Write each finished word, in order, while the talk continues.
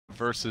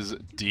versus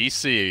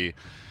DC.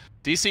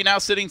 DC now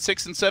sitting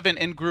 6 and 7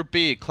 in Group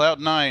B.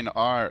 Cloud9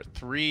 are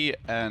 3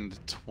 and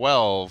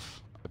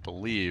 12, I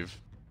believe.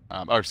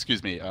 Or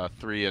excuse me,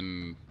 3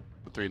 and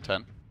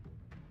 10.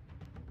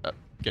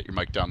 Get your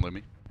mic down,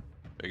 Lumi.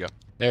 There you go.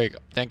 There you go.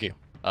 Thank you.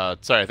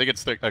 Sorry, I think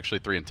it's actually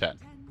 3 and 10.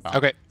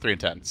 Okay. 3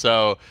 and 10.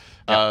 So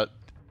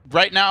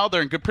right now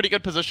they're in pretty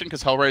good position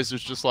because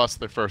Hellraisers just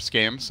lost their first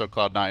game, so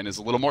Cloud9 is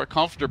a little more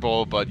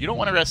comfortable, but you don't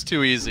want to rest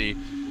too easy.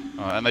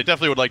 And they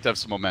definitely would like to have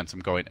some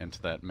momentum going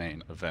into that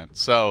main event.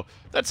 So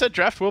that said,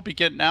 draft will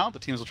begin now. The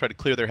teams will try to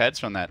clear their heads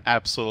from that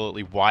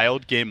absolutely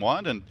wild game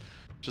 1 and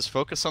just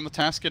focus on the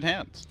task at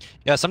hand.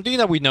 Yeah, something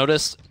that we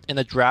noticed in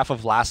the draft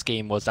of last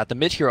game was that the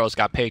mid heroes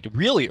got picked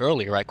really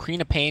early, right?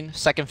 Queen of Pain,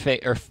 second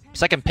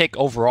pick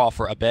overall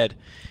for Abed.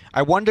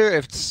 I wonder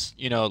if it's,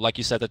 you know, like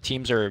you said, the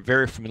teams are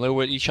very familiar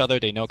with each other.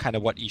 They know kind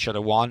of what each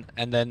other want,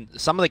 and then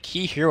some of the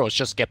key heroes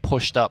just get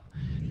pushed up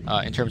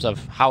in terms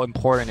of how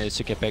important it is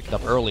to get picked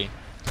up early.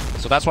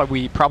 So that's why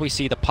we probably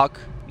see the puck.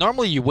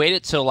 Normally you wait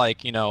it till,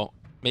 like, you know,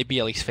 maybe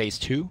at least phase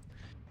 2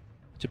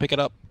 to pick it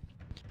up.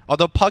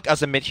 Although puck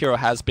as a mid hero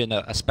has been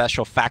a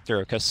special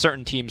factor because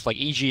certain teams like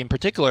EG in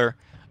particular,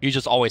 you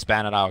just always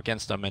ban it out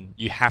against them and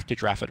you have to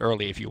draft it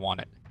early if you want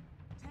it.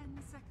 10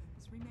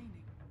 seconds remaining.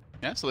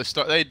 Yeah, so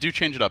they do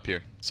change it up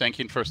here.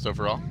 Sankin first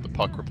overall, the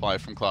puck reply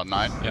from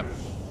Cloud9. Yep.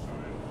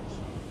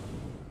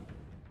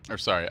 Or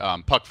sorry,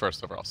 puck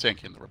first overall,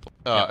 Sankin the reply.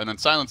 Yep. And then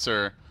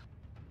Silencer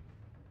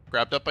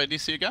grabbed up by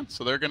DC again,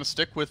 so they're going to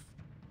stick with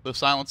the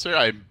Silencer.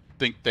 I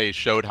think they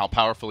showed how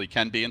powerful he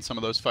can be in some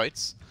of those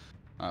fights.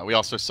 We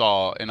also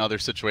saw in other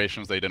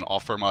situations they didn't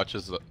offer much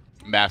as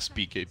mass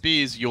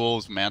BKBs,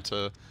 Yules,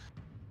 Manta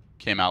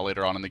came out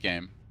later on in the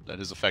game. That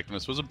his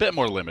effectiveness was a bit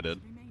more limited,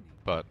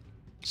 but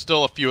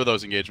still a few of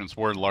those engagements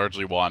were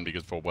largely won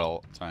because of a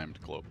well-timed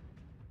globe.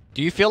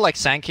 Do you feel like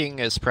Sanking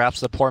is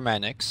perhaps the poor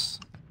Manix,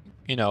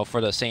 you know,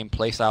 for the same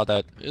playstyle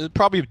that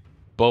probably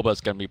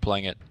Boba's going to be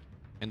playing it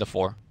in the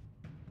 4?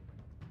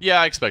 Yeah,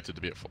 I expect it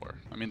to be a 4.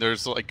 I mean,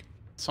 there's like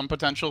some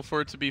potential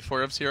for it to be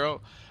 4F's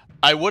hero.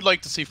 I would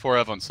like to see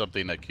 4F on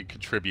something that could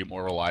contribute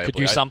more reliably. Could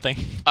do something.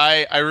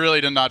 I really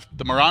did not.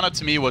 The Mirana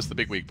to me was the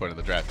big weak point of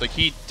the draft. Like,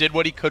 he did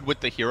what he could with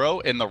the hero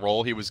in the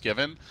role he was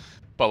given,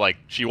 but like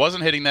she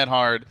wasn't hitting that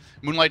hard.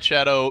 Moonlight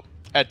Shadow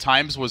at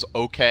times was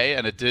okay,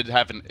 and it did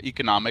have an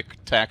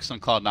economic tax on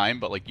Cloud9,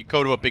 but like you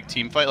go to a big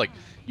team fight, like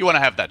you want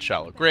to have that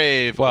Shallow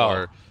Grave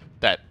or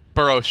that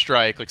Burrow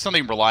Strike, like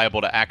something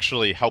reliable to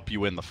actually help you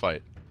win the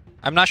fight.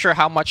 I'm not sure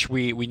how much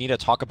we need to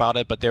talk about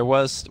it, but there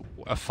was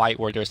a fight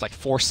where there's like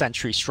 4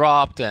 sentries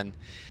dropped, and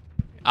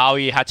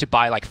Aoi had to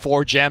buy like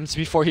 4 gems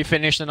before he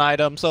finished an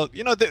item. So,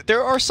 you know,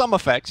 there are some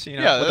effects. You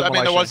know, yeah, I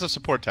mean, there was a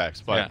support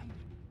tax, but yeah.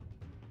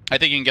 I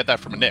think you can get that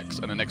from a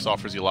Nyx, and a Nyx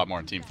offers you a lot more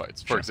in team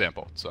fights, for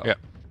example. So yeah,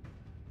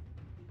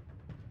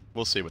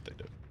 we'll see what they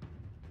do.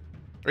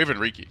 Or even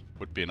Riki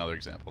would be another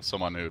example.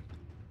 Someone who,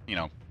 you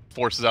know,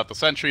 forces out the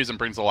sentries and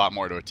brings a lot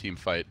more to a team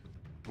fight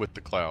with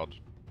the Cloud,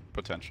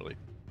 potentially.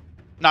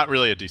 Not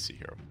really a DC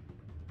hero.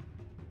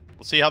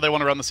 We'll see how they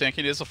want to run the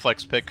Sankin. It is a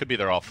flex pick. Could be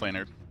their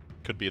offlaner.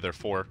 Could be their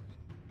 4.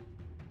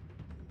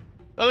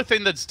 The other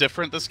thing that's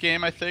different this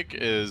game, I think,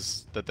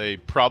 is that they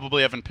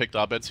probably haven't picked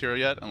Abed's hero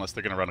yet, unless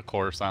they're going to run a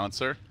core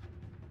Silencer.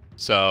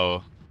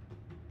 So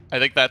I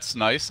think that's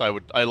nice.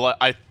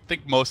 I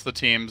think most of the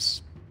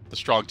teams, the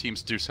strong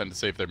teams, do tend to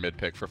save their mid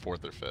pick for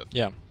 4th or 5th.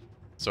 Yeah.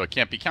 So it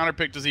can't be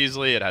counterpicked as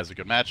easily. It has a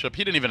good matchup.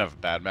 He didn't even have a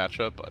bad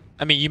matchup, but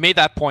I mean, you made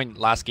that point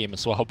last game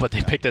as well, but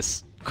they picked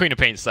this Queen of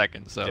Pain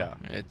second, so yeah.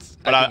 It's.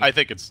 But I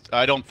think it's.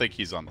 I don't think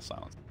he's on the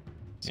Silence.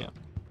 So. Yeah.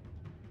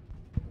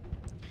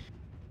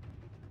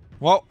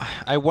 Well,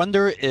 I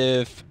wonder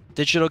if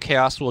Digital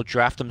Chaos will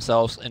draft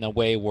themselves in a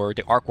way where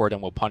the Arc Warden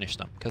will punish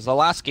them. Because the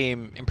last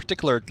game, in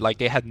particular, like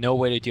they had no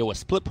way to deal with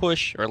split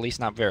push, or at least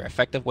not very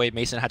effective way.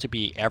 Mason had to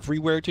be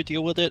everywhere to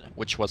deal with it,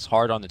 which was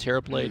hard on the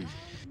Terrorblade.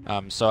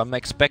 So I'm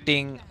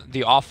expecting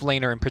the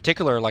offlaner in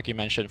particular, like you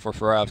mentioned, for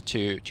Forev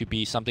to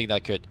be something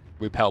that could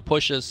repel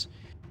pushes.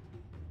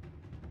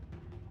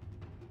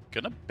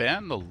 Gonna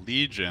ban the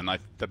Legion.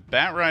 The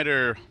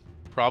Batrider,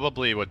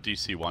 probably what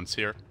DC wants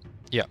here.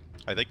 Yeah.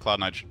 I think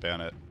Cloud9 should ban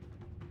it.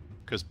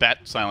 Because Bat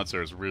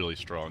Silencer is really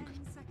strong.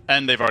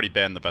 And they've already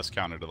banned the best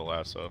counter to the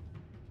lasso.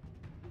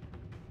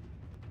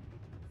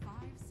 5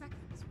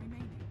 seconds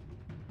remaining.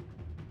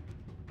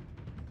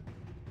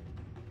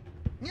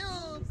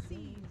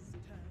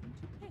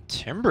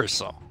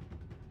 Timbersaw.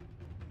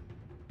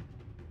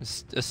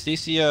 Is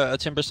DC a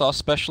Timbersaw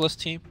specialist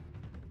team?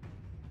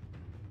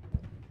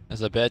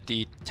 Is Abed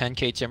the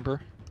 10k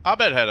Timber?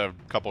 Abed had a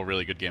couple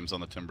really good games on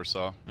the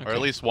Timbersaw. Okay. Or at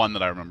least one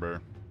that I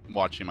remember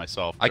watching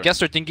myself. I guess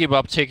they're thinking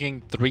about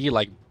taking 3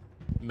 like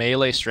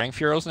melee strength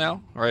heroes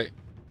now, right?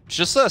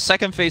 Just a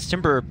second phase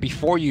Timber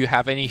before you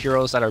have any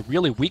heroes that are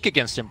really weak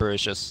against Timber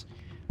is just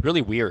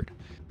really weird.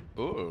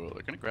 Ooh,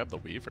 they're gonna grab the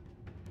Weaver.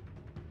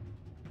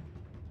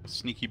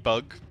 Sneaky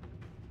bug.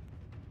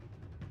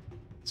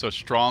 So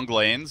strong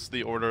lanes,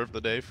 the order of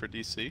the day for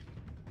DC.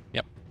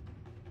 Yep.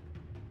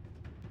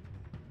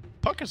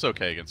 Puck is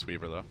okay against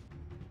Weaver though.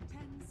 10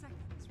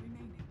 seconds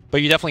remaining.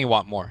 But you definitely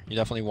want more. You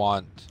definitely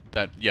want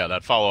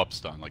that follow-up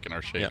stun, like an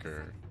Earthshaker.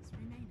 Seconds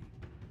remaining.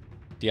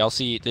 the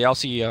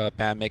LC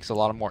ban makes a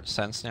lot of more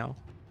sense now.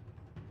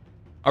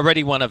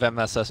 Already one of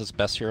MSS's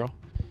best hero.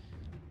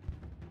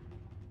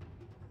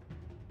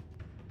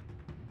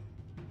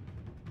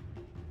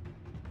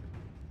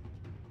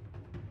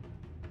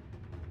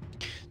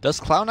 Does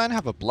Cloud9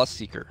 have a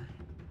Bloodseeker?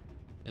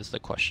 Is the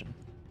question.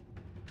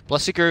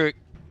 Bloodseeker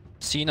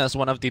seen as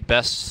one of the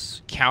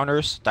best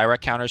counters,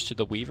 direct counters to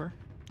the Weaver.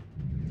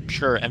 I'm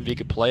sure Envy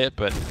could play it,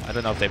 but I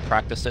don't know if they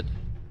practiced it.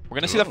 We're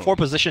gonna see the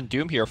 4-position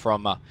Doom here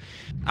from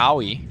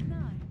Aoi.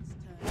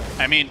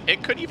 I mean,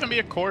 it could even be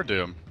a core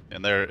Doom,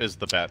 and there is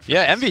the bat.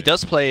 Yeah, Envy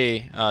does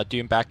play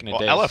Doom back in the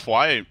day.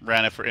 LFY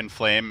ran it for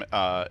Inflame,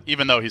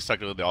 even though he's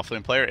technically the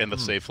offlane player in the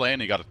safe lane.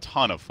 He got a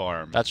ton of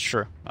farm. That's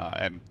true.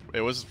 And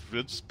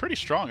it's pretty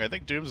strong. I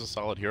think Doom's a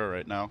solid hero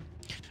right now.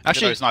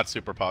 Actually, he's not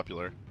super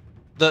popular.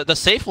 The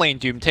safe lane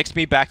Doom takes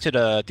me back to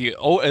the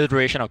old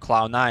iteration of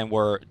Cloud9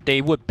 where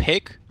they would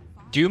pick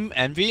Doom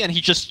Envy and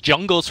he just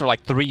jungles for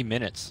like 3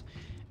 minutes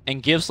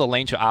and gives the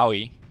lane to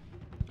Aoi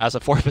as a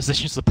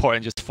 4-position support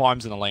and just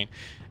farms in the lane.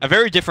 A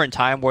very different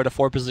time where the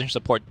 4-position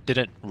support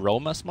didn't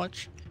roam as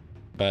much,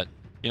 but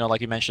you know,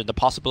 like you mentioned, the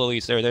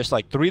possibilities there. There's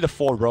like 3 to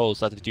 4 roles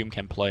that the Doom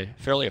can play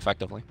fairly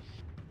effectively.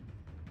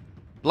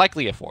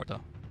 Likely a 4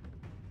 though.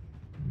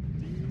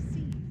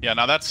 Yeah.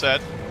 Now that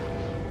said,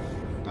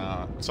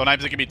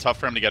 sometimes it can be tough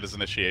for him to get his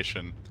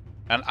initiation,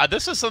 and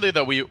this is something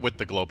that we with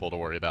the global to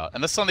worry about,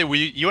 and this is something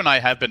you and I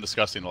have been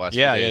discussing the last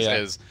few days.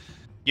 Is,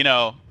 you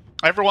know,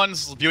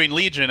 everyone's viewing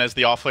Legion as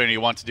the offlaner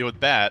you want to deal with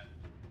Bat,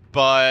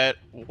 but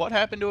what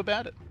happened to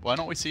Abaddon? Why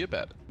don't we see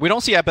Abaddon? We don't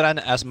see Abaddon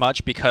as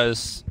much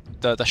because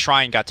the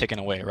shrine got taken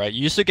away, right?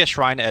 You used to get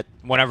shrine at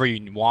whenever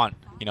you want,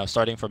 you know,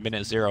 starting from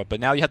minute 0,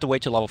 but now you have to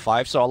wait till level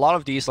 5. So a lot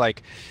of these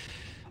like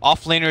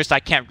offlaners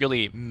that can't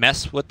really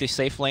mess with the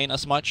safe lane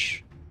as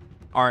much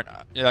aren't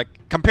like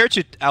compared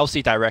to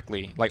LC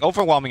directly. Like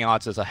overwhelming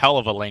odds is a hell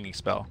of a laning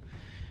spell.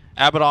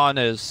 Abaddon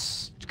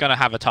is gonna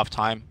have a tough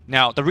time.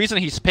 Now the reason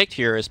he's picked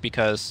here is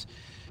because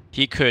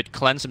he could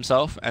cleanse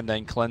himself and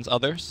then cleanse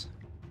others.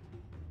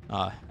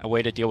 A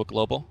way to deal with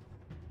global.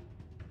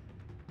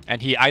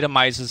 And he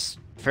itemizes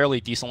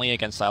fairly decently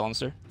against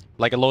Silencer.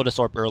 Like a Lotus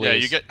Orb early. Yeah,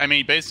 you get. I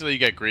mean, basically you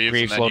get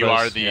Greaves and then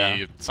Lotus, you are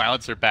the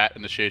Silencer Bat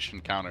initiation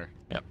counter.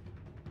 Yep,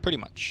 pretty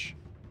much.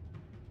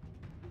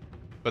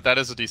 But that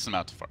is a decent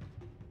amount to farm.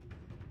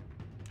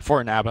 For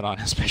an Abaddon,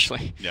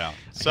 especially. Yeah.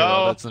 So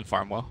So doesn't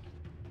farm well.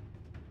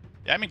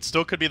 yeah, I mean,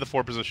 still could be the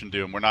 4-position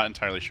Doom. We're not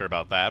entirely sure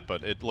about that,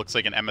 but it looks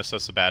like an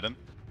MSS Abaddon.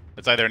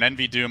 It's either an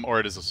Envy Doom or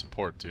it is a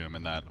support Doom,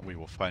 and that we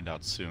will find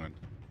out soon.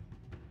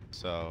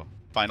 So,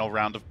 final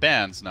round of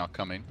bans now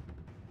coming.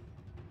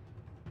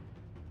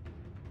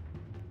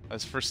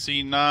 As for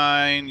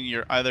C9,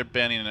 you're either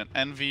banning an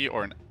Envy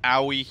or an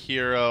Aoi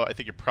hero. I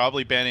think you're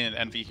probably banning an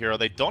Envy hero.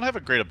 They don't have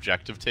a great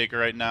objective taker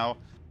right now.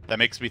 That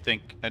makes me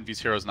think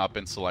Envy's hero has not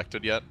been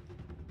selected yet.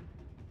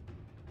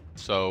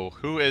 So,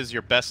 who is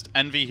your best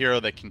Envy hero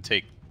that can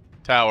take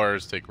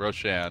towers, take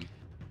Roshan,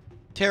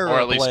 or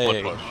at least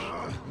split push?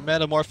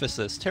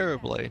 Metamorphosis,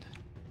 Terrorblade.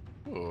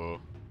 Ooh.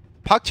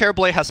 Puck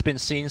Terrorblade has been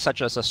seen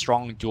such as a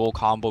strong dual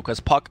combo because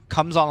Puck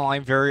comes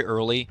online very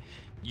early.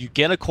 You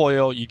get a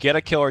coil, you get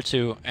a kill or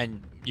two,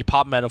 and you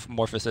pop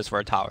Metamorphosis for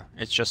a tower.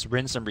 It's just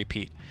rinse and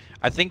repeat.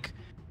 I think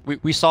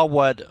we saw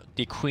what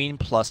the Queen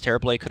plus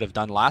Terrorblade could have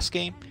done last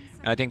game,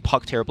 and I think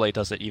Puck Terrorblade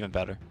does it even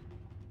better.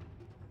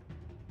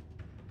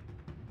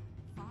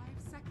 5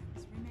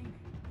 seconds remaining.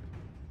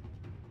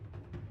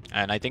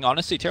 And I think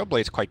honestly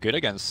Terrorblade is quite good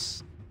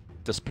against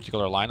this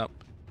particular lineup.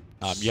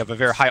 You have a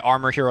very high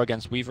armor hero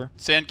against Weaver.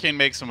 Sand King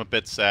makes him a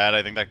bit sad.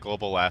 I think that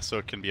global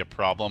lasso can be a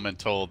problem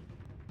until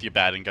the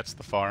Abaddon gets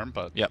the farm,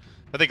 but yep.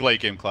 I think late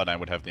game Cloud9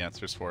 would have the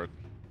answers for it.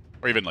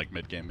 Or even like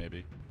mid game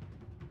maybe.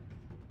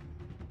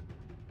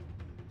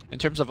 In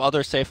terms of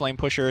other safe lane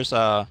pushers,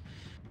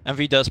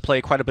 MV does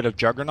play quite a bit of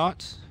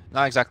Juggernaut.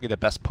 Not exactly the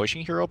best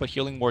pushing hero, but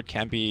Healing Ward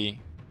can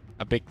be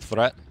a big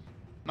threat.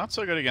 Not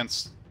so good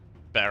against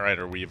Batright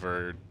or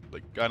Weaver.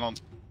 Like I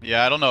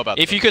don't know about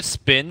If you could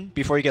spin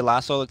before you get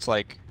lasso, it's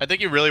like... I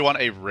think you really want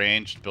a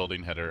ranged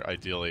building header,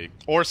 ideally.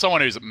 Or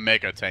someone who's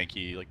mega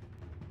tanky, like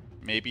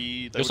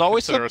maybe there's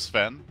always a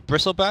Sven.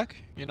 Bristleback,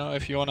 you know,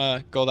 if you want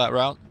to go that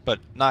route, but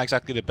not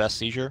exactly the best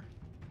seizure.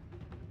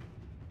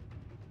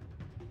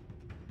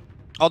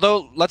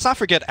 Although, let's not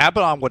forget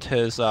Abaddon with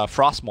his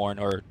Frostmourne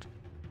or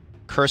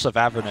Curse of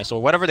Avernus,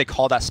 or whatever they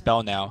call that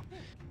spell now,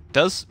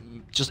 does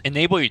just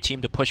enable your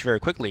team to push very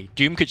quickly.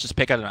 Doom could just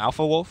pick out an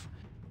Alpha Wolf.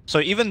 So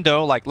even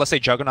though, like, let's say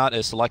Juggernaut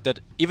is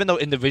selected, even though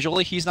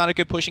individually he's not a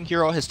good pushing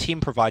hero, his team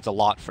provides a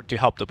lot to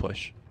help the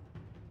push.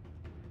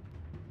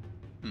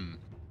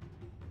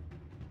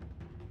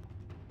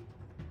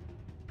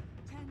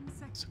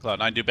 So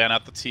Cloud9 do ban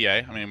out the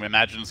TA. I mean, we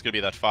imagine it's going to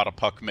be that Fada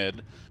Puck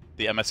mid,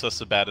 the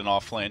MSS Abaddon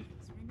off lane,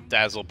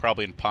 Dazzle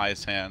probably in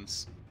Pie's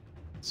hands.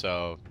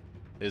 So,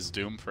 is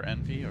Doom for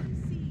Envy or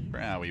for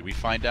Aoi? We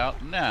find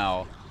out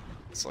now.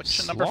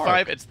 Selection number Slark.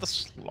 5, it's the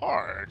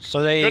Slark.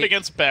 So they Good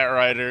against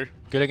Batrider.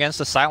 good against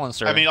the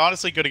silencer. I mean,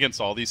 honestly, good against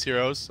all these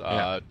heroes,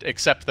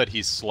 except that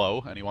he's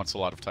slow and he wants a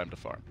lot of time to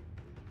farm.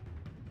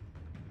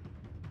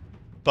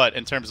 But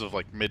in terms of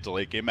like mid to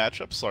late game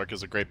matchups, Slark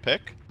is a great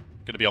pick.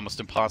 Going to be almost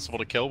impossible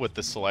to kill with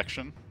this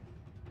selection.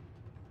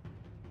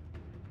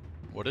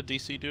 What did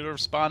DC do to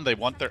respond? They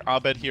want their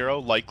Abed hero,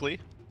 likely,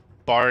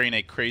 barring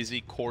a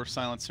crazy core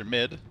silencer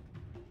mid,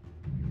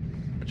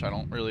 which I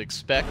don't really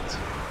expect.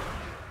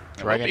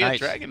 Dragon Knight.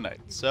 Dragon Knight.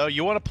 So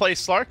you want to play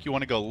Slark, you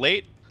want to go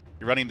late,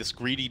 you're running this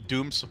greedy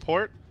Doom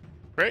support.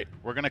 Great,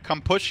 we're going to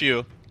come push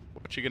you.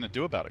 What you going to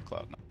do about it,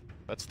 Cloud9?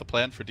 That's the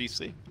plan for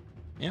DC.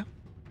 Yeah.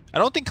 I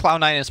don't think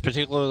Cloud9 is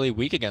particularly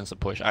weak against the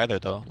push either,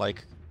 though.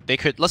 Like, they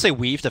could, let's say,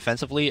 weave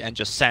defensively and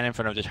just stand in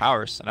front of the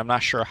towers. And I'm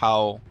not sure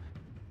how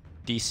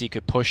DC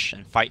could push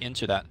and fight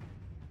into that.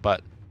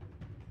 But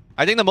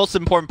I think the most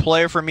important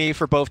player for me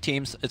for both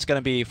teams, it's going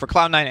to be for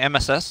Cloud9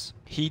 MSS.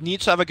 He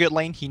needs to have a good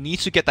lane. He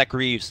needs to get that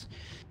Greaves.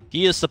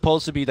 He is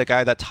supposed to be the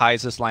guy that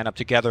ties this lineup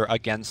together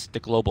against the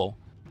global.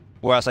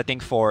 Whereas I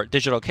think for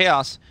Digital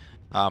Chaos,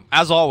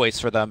 as always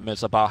for them,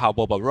 it's about how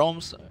Boba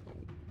roams,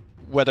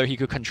 whether he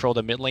could control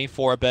the mid lane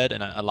for Abed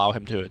and allow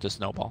him to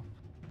snowball.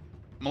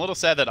 I'm a little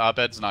sad that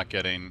Abed's not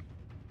getting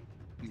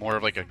more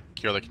of like a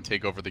hero that can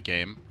take over the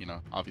game. You know,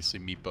 obviously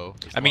Meepo.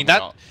 I mean,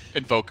 that...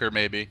 Invoker,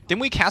 maybe.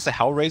 Didn't we cast a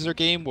Hellraiser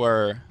game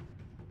where...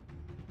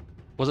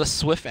 Was a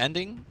Swift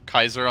ending?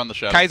 Kaiser on the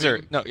Shadow Kaiser.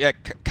 Queen? No, yeah,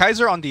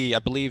 Kaiser on the, I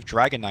believe,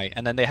 Dragon Knight,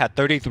 and then they had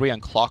 33 on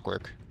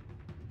Clockwork.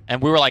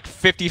 And we were like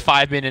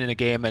 55 minutes in the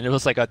game, and it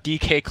was like a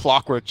DK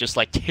Clockwork just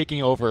like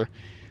taking over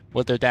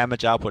with their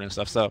damage output and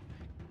stuff, so...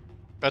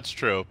 That's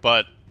true,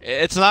 but...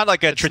 It's not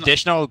like a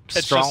traditional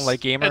strong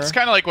late gamer. It's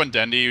kind of like when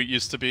Dendi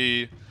used to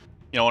be, you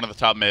know, one of the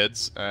top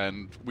mids,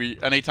 and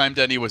anytime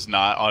Dendi was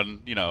not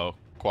on, you know,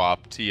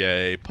 Quap,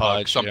 TA,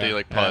 Pudge, something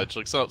like Pudge,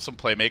 like some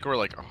playmaker, we're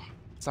like, oh,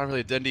 it's not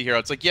really a Dendi hero.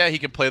 It's like, yeah, he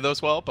can play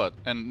those well,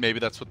 and maybe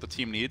that's what the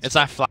team needs. It's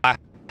not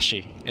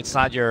flashy. It's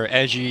not your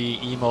edgy,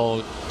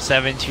 emo,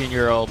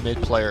 17-year-old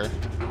mid player.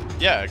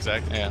 Yeah,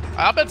 exactly.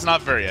 Yeah. Abed's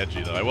not very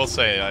edgy, though. I will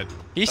say.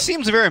 He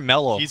seems very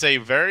mellow. He's a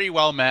very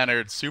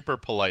well-mannered, super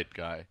polite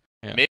guy.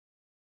 Yeah. Maybe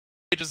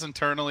just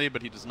internally,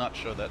 but he does not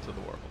show that to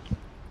the world.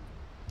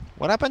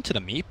 What happened to the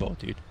Meepo,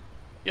 dude?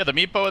 Yeah, the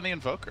Meepo and the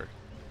Invoker.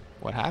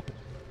 What happened?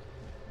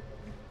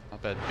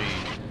 Abed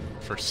being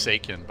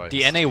forsaken by...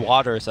 The NA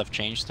Waters have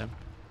changed him.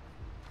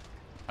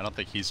 I don't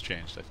think he's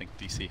changed. I think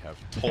DC have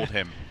told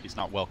him he's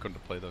not welcome to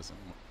play those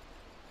anymore.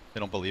 They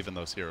don't believe in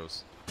those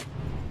heroes.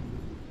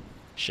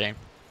 Shame.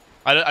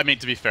 I mean,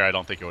 to be fair, I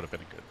don't think it would have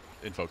been a good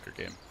Invoker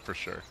game, for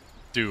sure.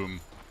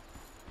 Doom,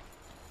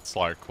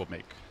 Slark will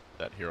make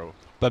that hero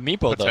But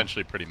Meepo,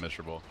 potentially pretty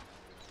miserable.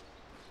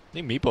 I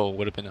think Meepo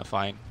would have been a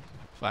fine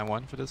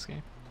one for this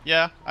game.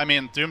 Yeah, I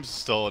mean, Doom's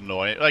still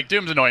annoying. Like,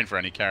 Doom's annoying for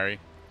any carry.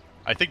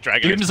 I think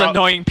Dragon Doom's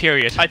annoying,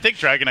 period. I think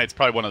Dragon Knight's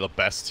probably one of the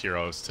best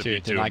heroes to be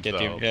Doomed, not get though.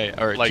 Doom.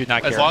 Yeah, or like, to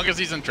not as care. long as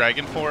he's in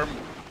Dragon form,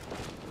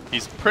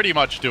 he's pretty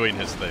much doing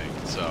his thing.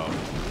 So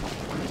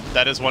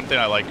that is one thing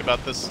I like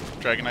about this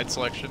Dragon Knight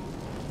selection.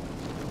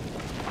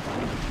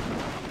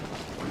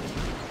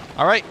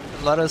 All right,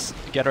 let us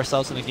get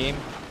ourselves in the game.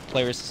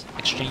 Players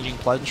exchanging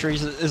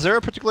pleasantries. Is there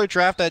a particular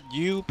draft that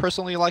you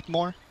personally like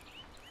more?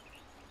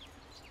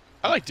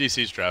 I like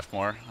DC's draft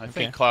more. I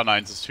think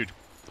Cloud9's is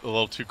a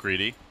little too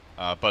greedy,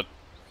 but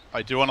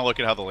I do want to look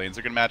at how the lanes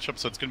are going to match up.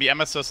 So it's going to be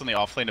MSS on the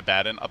offlane of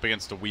Abaddon up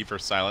against a Weaver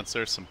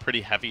Silencer. Some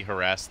pretty heavy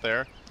harass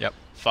there. Yep.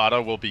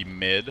 Fada will be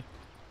mid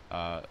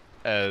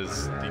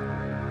as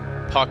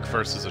the Puck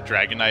versus a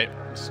Dragon Knight,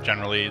 which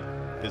generally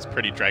is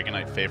pretty Dragon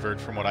Knight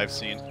favored from what I've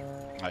seen.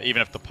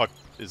 Even if the Puck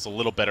is a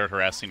little better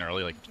harassing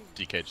early, like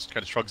DK just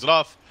kind of shrugs it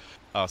off.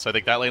 So I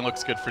think that lane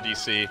looks good for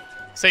DC.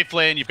 Safe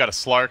lane, you've got a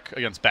Slark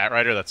against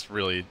Batrider. That's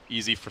really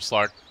easy for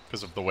Slark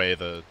because of the way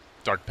the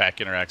Dark Pack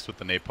interacts with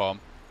the Napalm.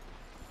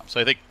 So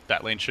I think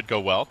that lane should go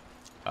well.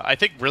 I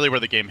think really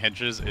where the game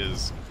hinges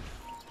is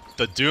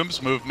the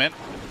Doom's movement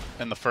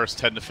in the first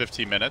 10 to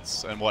 15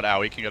 minutes and what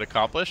Aoi can get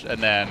accomplished,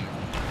 and then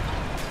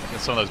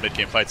some of those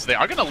mid-game fights. They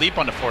are going to leap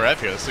onto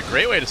 4F here. This is a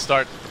great way to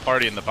start the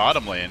party in the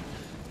bottom lane.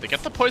 They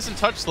get the Poison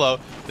Touch slow.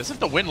 This is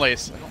the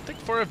Windlace. I don't think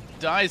 4F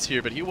dies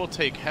here, but he will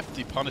take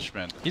hefty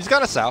punishment. He's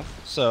got a Salve,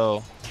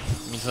 so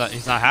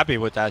he's not happy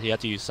with that. He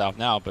had to use Salve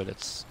now, but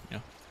it's, you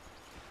know,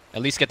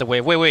 at least get the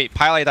wave. Wait,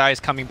 Pilot Eye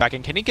is coming back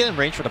in. Can he get in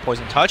range for the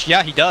Poison Touch?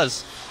 Yeah, he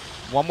does.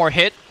 One more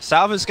hit.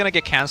 Salve is going to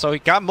get canceled. He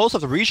got most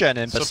of the regen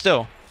in, but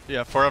still.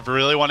 Yeah, 4F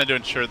really wanted to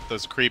ensure that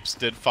those creeps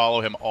did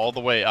follow him all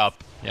the way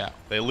up. Yeah.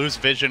 They lose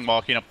vision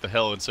walking up the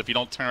hill, and so if you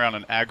don't turn around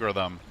and aggro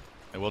them,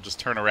 they will just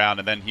turn around,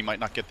 and then he might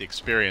not get the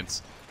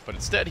experience. But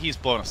instead, he's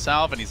blown a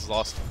Salve, and he's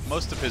lost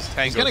most of his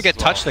tangos. He's going to get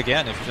touched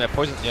again if that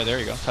Poison... Yeah, there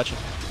you go. Touch him.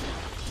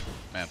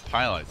 Man,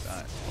 Pilot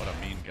died. What a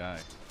mean guy.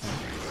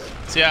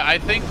 So yeah, I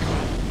think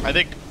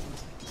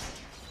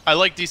I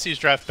like DC's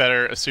draft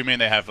better, assuming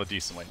they have a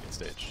decent laning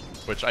stage,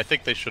 which I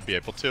think they should be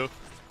able to.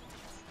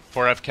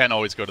 4F can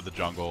always go to the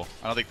jungle.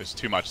 I don't think there's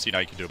too much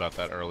CNI you can do about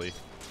that early.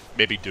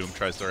 Maybe Doom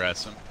tries to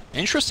harass him.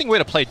 Interesting way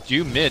to play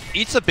Doom mid.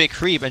 Eats a big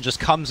creep and just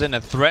comes in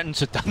and threatens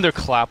to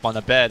thunderclap on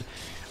Abed.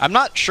 I'm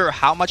not sure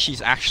how much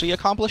he's actually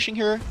accomplishing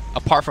here,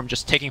 apart from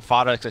just taking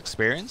Fodic's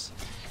experience.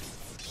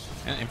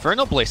 And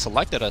Infernal Blade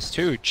selected us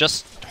too,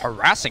 just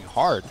harassing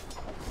hard.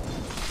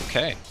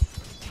 Okay.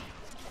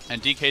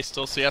 And DK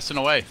still CSing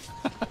away.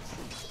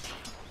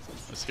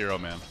 This hero,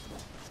 man.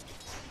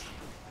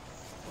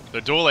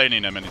 They're dual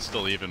laning him and he's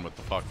still even with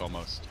the fuck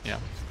almost. Yeah.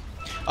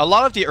 A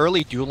lot of the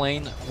early dual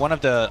lane, one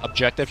of the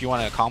objectives you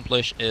want to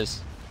accomplish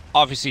is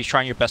obviously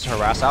trying your best to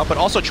harass out, but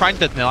also trying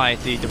to deny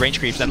the range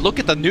creeps. And look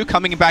at the nuke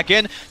coming back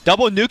in.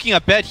 Double nuking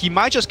Abed. He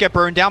might just get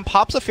burned down.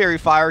 Pops a Fairy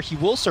Fire. He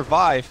will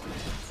survive.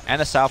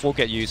 And the salve will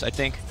get used. I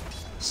think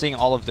seeing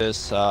all of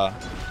this,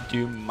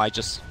 Doom might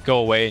just go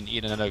away and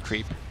eat another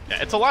creep.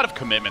 Yeah, it's a lot of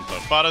commitment though.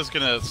 Fada's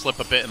gonna slip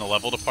a bit in the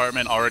level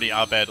department. Already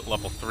Abed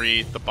level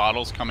 3. The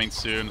bottle's coming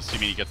soon,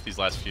 assuming he gets these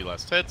last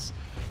hits.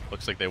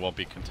 Looks like they won't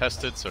be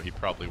contested, so he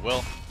probably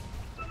will.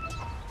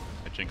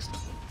 I jinxed him.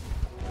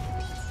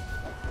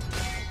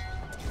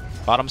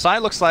 Bottom side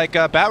looks like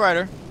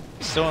Batrider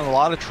still in a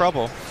lot of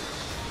trouble.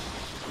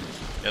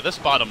 Yeah, this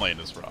bottom lane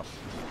is rough.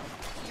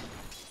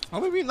 Oh,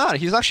 maybe not.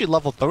 He's actually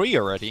level 3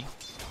 already.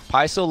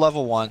 Pi still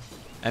level 1.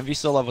 Envy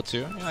still level 2.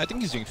 Yeah, I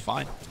think he's doing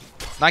fine.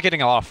 Not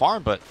getting a lot of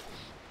farm, but...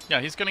 Yeah,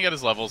 he's gonna get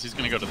his levels. He's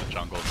gonna go to the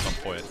jungle at some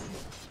point.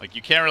 Like,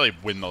 you can't really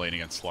win the lane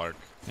against Slark.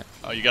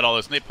 Yeah. You got all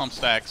those napalm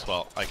stacks.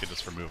 Well, I could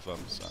just remove them,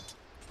 so...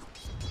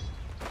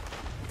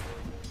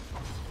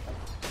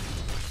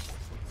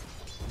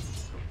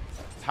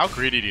 How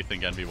greedy do you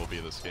think Envy will be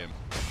this game?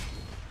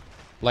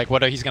 Like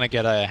whether he's gonna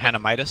get a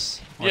Hanamitis?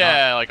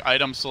 Yeah, like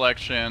item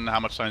selection, how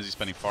much time is he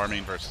spending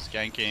farming versus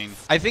ganking?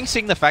 I think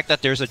seeing the fact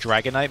that there's a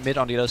Dragonite mid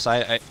on the other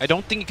side, I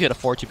don't think he could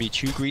afford to be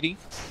too greedy.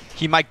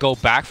 He might go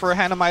back for a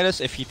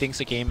Hanamitis if he thinks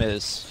the game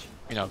is,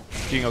 you know,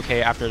 doing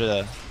okay after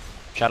the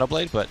Shadow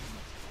Blade, but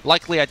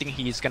likely I think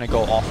he's gonna go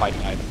all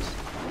fighting items.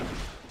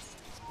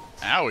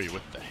 Owie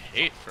with the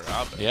hate for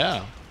Abed.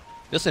 Yeah.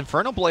 This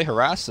Infernal Blade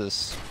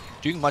harasses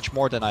doing much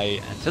more than I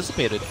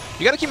anticipated.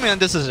 You gotta keep in mind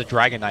this is a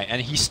Dragonite,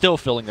 and he's still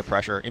feeling the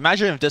pressure.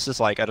 Imagine if this is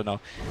like, I don't know,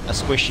 a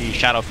squishy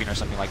Shadow Fiend or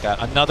something like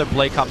that. Another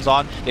Blade comes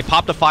on, they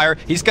pop the fire,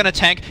 he's gonna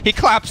tank, he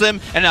claps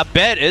him, and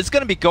Abed is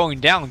gonna be going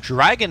down.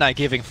 Dragonite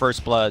giving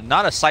first blood,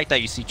 not a sight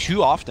that you see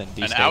too often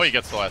these days. And Owie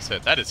gets the last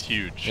hit. That is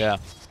huge. Yeah.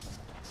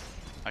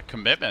 A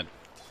commitment.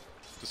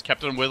 Just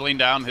kept him whittling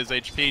down his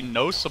HP.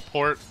 No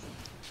support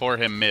for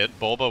him mid.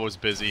 Bulba was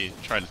busy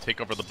trying to take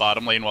over the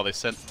bottom lane while they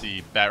sent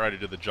the Batrider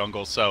to the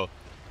jungle, so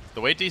the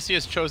way DC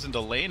has chosen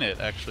to lane it,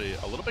 actually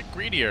a little bit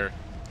greedier.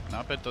 And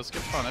Abed does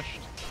get punished.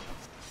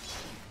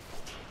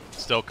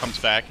 Still comes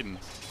back and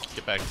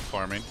get back to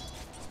farming.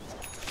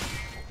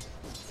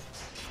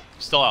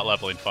 Still out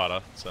leveling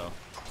Fada, so.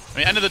 I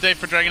mean, end of the day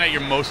for Dragonite,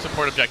 your most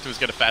important objective is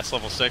get a fast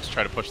level 6,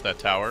 try to push that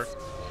tower.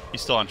 He's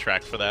still on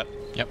track for that.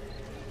 Yep.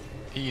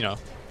 You know,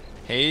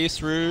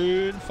 haste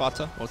rune,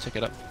 Fata, we'll take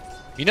it up.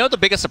 You know the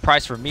biggest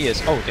surprise for me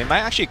is, oh, they might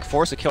actually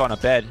force a kill on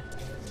Abed.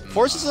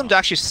 Forces him to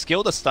actually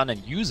skill the stun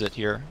and use it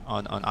here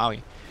on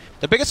Owie.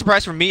 The biggest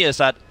surprise for me is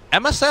that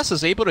MSS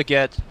is able to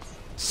get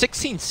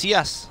 16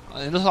 CS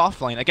in this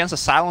offlane against a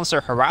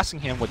silencer harassing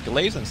him with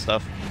delays and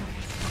stuff.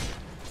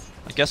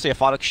 I guess the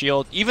Aphotic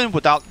Shield, even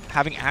without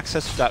having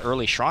access to that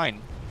early shrine.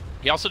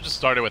 He also just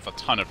started with a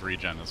ton of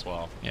regen as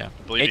well. Yeah.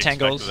 I believe 8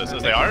 tangles. This,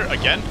 as they are,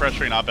 again,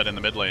 pressuring Abed in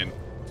the mid lane.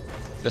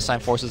 This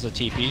time forces a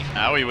TP.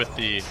 Owie with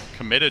the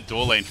committed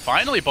dual lane.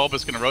 Finally,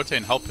 Bulba's going to rotate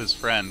and help his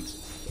friend.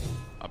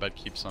 Abed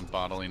keeps on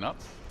bottling up.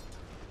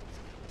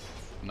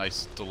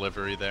 Nice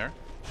delivery there.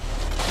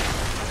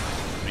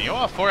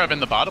 Mioa 4 in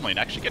the bottom lane.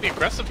 Actually getting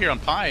aggressive here on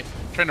Pi.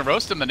 Trying to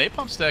roast him. The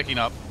napalm stacking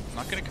up.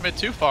 Not going to commit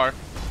too far.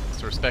 Has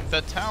to respect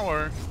that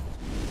tower.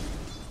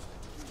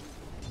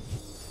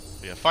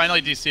 But yeah,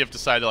 finally DC have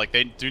decided like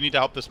they do need to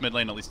help this mid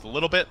lane at least a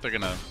little bit. They're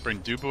going to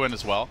bring Dubu in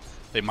as well.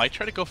 They might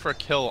try to go for a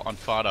kill on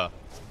Fada.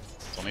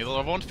 It's only the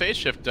level 1 phase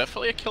shift.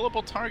 Definitely a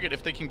killable target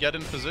if they can get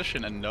in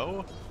position, and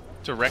no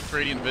direct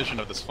radiant vision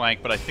of this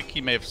flank, but I think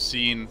he may have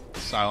seen the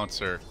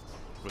silencer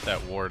with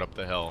that ward up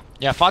the hill.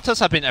 Yeah, Fatas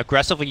have been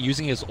aggressively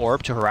using his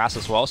orb to harass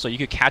as well, so you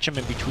could catch him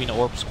in between the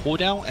orb's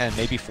cooldown and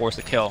maybe force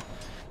a kill.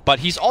 But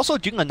he's also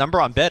doing a number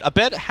on Abed.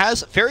 Abed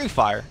has Fairy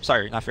Fire,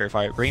 sorry, not Fairy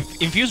Fire,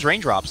 Infused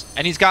Raindrops,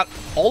 and he's got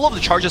all of the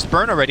charges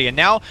burned already, and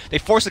now they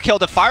force a kill.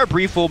 The Fire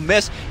Brief will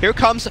miss. Here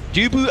comes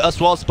Dubu as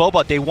well as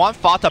Boba. They want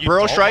Fata,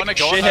 Burrow Strike,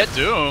 shit hit.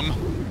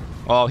 Doom.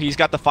 Well, he's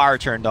got the fire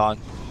turned on.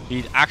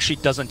 He actually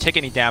doesn't take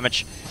any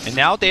damage. And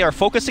now they are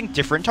focusing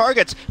different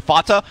targets.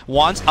 Fata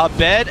wants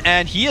Abed,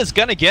 and he is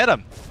going to get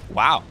him.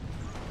 Wow.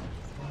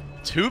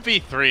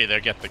 2v3, they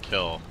get the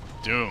kill.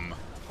 Doom.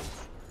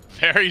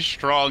 Very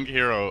strong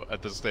hero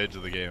at this stage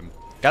of the game.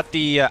 Got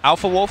the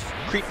Alpha Wolf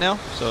creep now,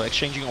 so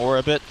exchanging aura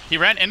a bit. He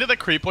ran into the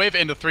creep wave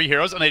into 3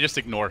 heroes, and they just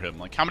ignore him.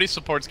 Like, how many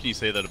supports can you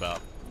say that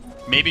about?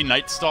 Maybe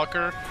Night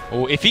Stalker?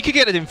 Oh, if he could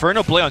get an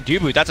Inferno Blade on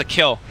Dubu, that's a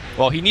kill.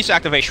 Well, he needs to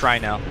activate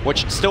Shrine now,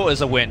 which still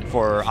is a win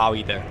for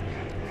Owie there.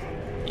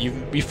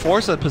 You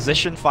force a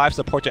position 5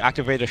 support to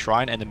activate a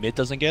Shrine and the mid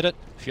doesn't get it,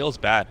 feels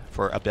bad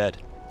for Abed.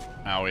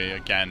 Maui,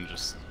 again,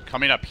 just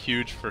coming up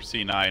huge for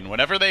C9.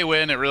 Whenever they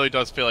win, it really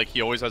does feel like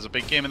he always has a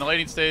big game in the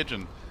laning stage,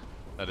 and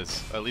that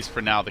is, at least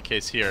for now, the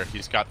case here.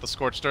 He's got the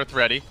Scorched Earth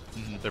ready.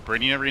 They're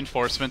bringing in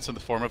reinforcements in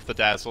the form of the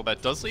Dazzle.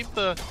 That does leave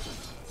the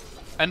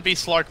NB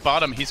Slark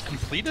bottom. He's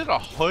completed a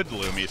Hood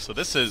Lumi, so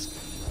this is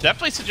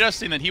definitely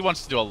suggesting that he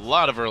wants to do a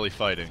lot of early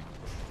fighting.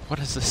 What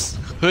is this?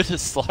 Hood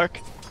is Slark?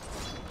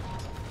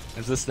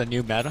 Is this the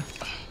new meta?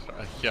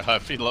 Yeah,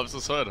 if he loves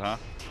his Hood, huh?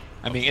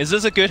 I mean, is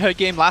this a good Hood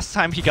game? Last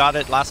time he got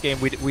it, last game,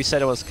 we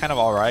said it was kind of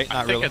alright.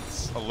 Not really. I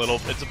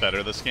think it's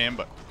better this game,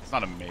 but it's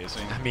not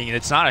amazing. I mean,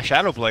 it's not a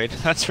Shadow Blade,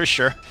 that's for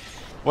sure.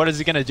 What is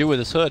he going to do with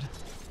his Hood?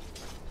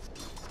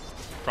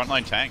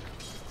 Frontline tank.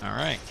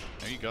 Alright.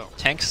 There you go.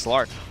 Tank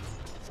Slark.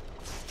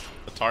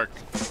 The Tark.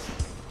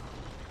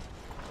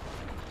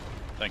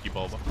 Thank you,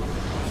 Bulba.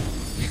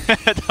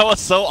 That was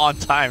so on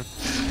time.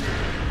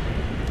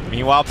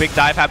 Meanwhile, big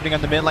dive happening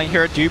on the mid lane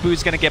here.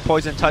 Dubu's going to get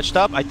poison touched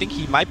up. I think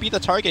he might be the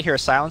target here.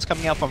 Silence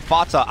coming out from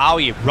Fata.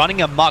 Aoi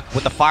running amok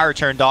with the fire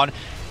turned on.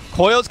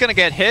 Coil's going to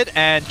get hit,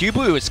 and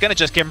Dubu is going to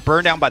just get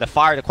burned down by the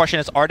fire. The question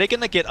is, are they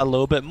going to get a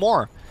little bit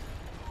more?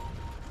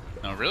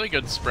 No, really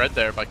good spread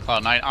there by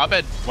Cloud9.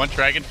 Abed went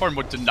Dragon Form,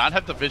 but did not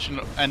have the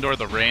vision and or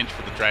the range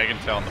for the Dragon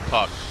Tail and the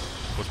Puck.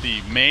 With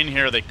the main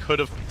here, they could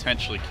have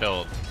potentially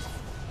killed,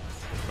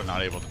 but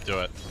not able to do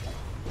it.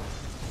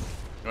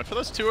 He went for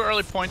those 2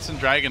 early points in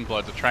Dragon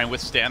Blood to try and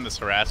withstand this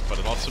harass, but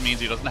it also means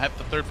he doesn't have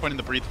the 3rd point in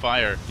the Breathe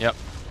Fire. Yep.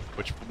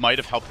 Which might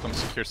have helped them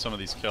secure some of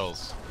these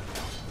kills.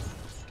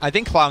 I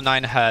think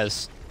Cloud9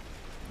 has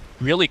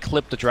really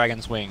clipped the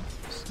Dragon's Wing.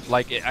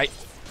 Like,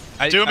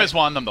 Doom has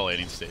won them the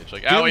laning stage.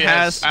 Like, Aoi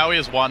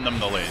has won them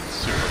the lane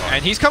super hard.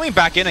 And he's coming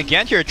back in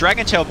again here.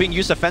 Dragon Tail being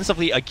used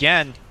offensively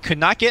again. Could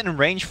not get in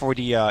range for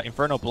the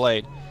Inferno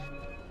Blade.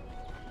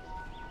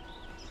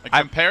 Like,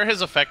 compare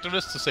his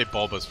effectiveness to, say,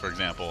 Bulba's, for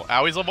example.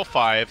 Aoi's level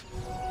 5.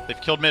 They've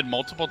killed mid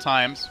multiple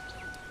times.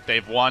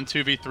 They've won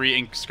 2v3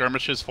 in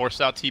skirmishes, forced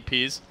out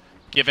TPs,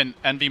 given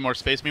Envy more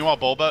space. Meanwhile,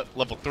 Bulba,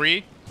 level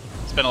 3,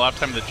 spent a lot of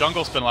time in the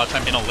jungle, spent a lot of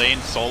time in a lane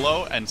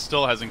solo, and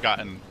still hasn't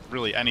gotten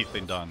really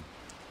anything done.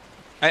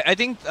 I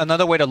think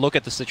another way to look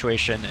at the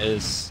situation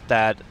is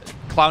that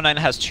Cloud9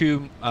 has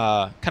 2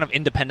 kind of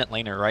independent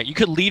laner, right? You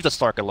could leave the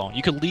Stark alone.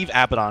 You could leave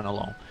Abaddon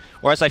alone.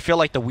 Whereas I feel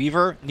like the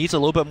Weaver needs a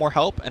little bit more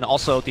help, and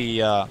also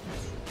the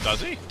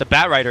does he? The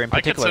Bat Rider in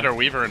particular. I consider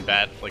Weaver and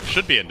Bat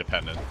should be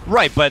independent.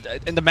 Right, but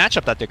in the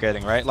matchup that they're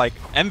getting, right? Like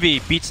Envy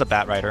beats the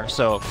Bat Rider,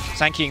 so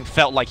Sanking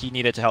felt like he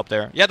needed to help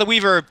there. Yeah, the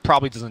Weaver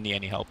probably doesn't need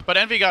any help. But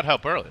Envy got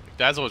help early.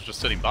 Dazzle was just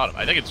sitting bottom.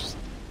 I think it's just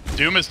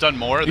Doom has done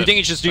more. You think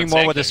he's just doing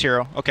more with this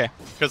hero? Okay.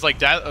 Because like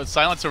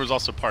Silencer was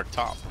also parked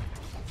top.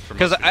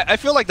 Because I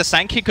feel like the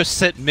Sanking could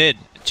sit mid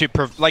to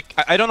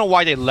I don't know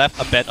why they left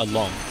Abed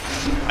alone.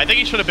 I think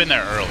he should have been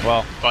there early.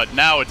 Well, but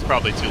now it's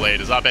probably too late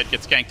as Abed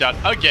gets ganked out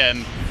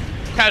again.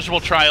 Casual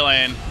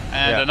tri-lane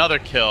and another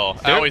kill.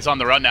 Aoi's on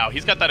the run now.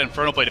 He's got that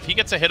Infernal Blade. If he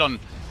gets a hit on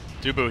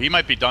Dubu, he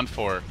might be done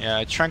for.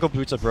 Yeah, Tranquil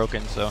Boots are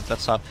broken, so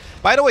that's tough.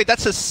 By the way,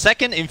 that's his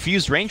 2nd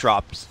infused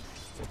raindrops.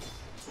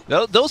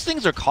 Those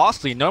things are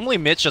costly. Normally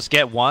mids just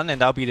get 1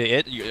 and that'll be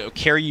it.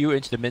 Carry you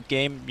into the mid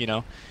game, you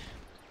know.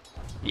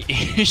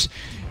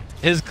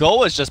 His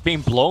goal is just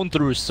being blown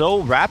through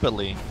so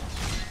rapidly.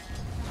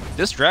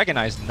 This Dragon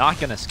Eye is not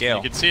going to scale.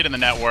 You can see it in the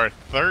net worth.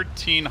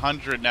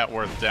 1,300 net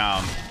worth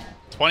down.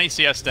 20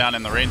 CS down,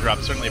 and the raindrop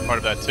certainly a part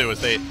of that too,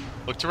 as they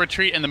look to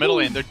retreat in the middle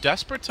lane. They're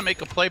desperate to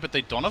make a play, but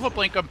they don't have a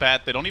blink on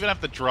Bat. They don't even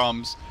have the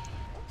drums.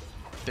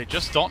 They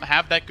just don't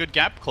have that good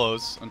gap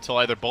close until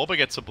either Bulba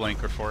gets a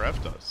blink or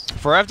 4F does.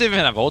 4F didn't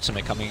even have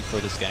ultimate coming for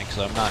this gank,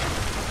 so I'm not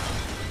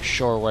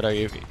sure what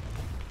it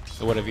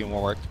would have even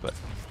worked, but...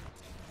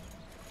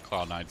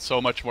 Cloud9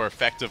 so much more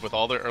effective with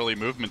all their early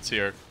movements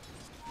here.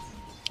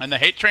 And the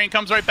hate train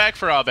comes right back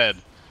for Abed.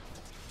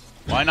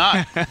 Why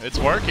not? It's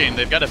working.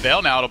 They've got a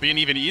Veil now. It'll be an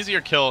even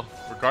easier kill,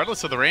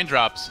 regardless of the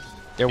raindrops.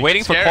 They're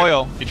waiting for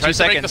Coil. He tries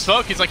to make the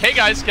smoke. He's like, hey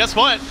guys, guess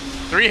what?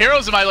 3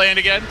 heroes in my lane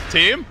again.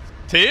 Team?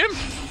 Team?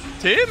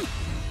 Team?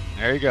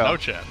 There you go. No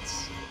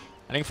chance.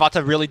 I think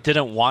Fata really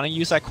didn't want to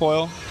use that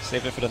Coil.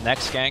 Save it for the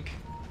next gank.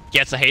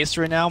 Gets a haste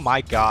right now.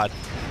 My god.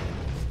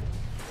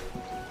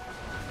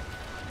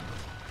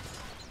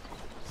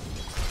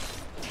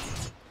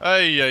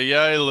 Ay, ay,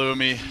 ay,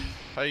 Lumi.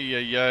 Ay,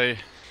 ay, ay.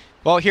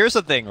 Well, here's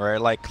the thing, right?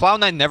 Like,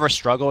 Cloud9 never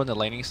struggle in the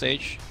laning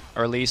stage,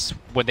 or at least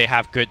when they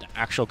have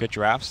actual good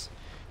drafts.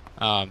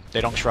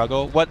 They don't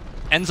struggle. What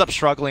ends up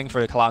struggling for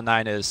the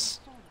Cloud9 is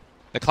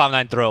the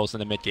Cloud9 throws in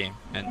the mid game,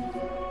 and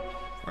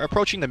we're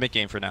approaching the mid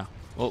game for now.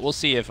 We'll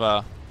see if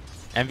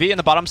MV in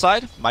the bottom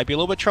side might be a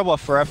little bit trouble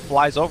if Rev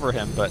flies over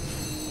him, but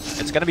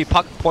it's gonna be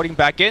Puck porting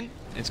back in.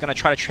 It's gonna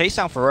try to chase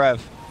down for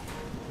Rev.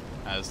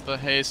 As the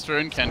haste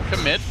rune can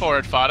commit for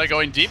it, Fata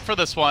going deep for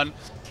this one.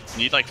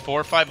 Need like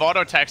 4 or 5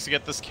 auto attacks to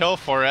get this kill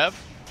for Ev.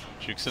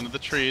 Jukes into the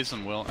trees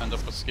and will end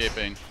up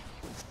escaping.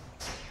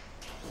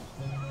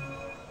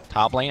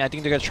 Top lane, I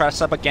think they're going to try to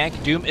set up a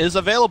gank. Doom is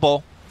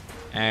available.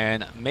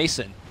 And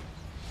Mason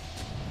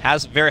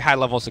has very high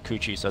levels of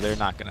Kuchi, so they're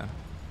not going to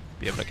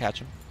be able to catch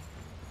him.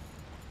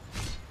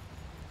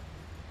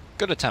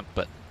 Good attempt,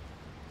 but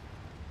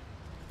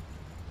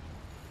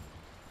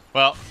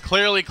Well,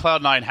 clearly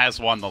Cloud9 has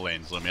won the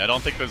lanes, Lumi. I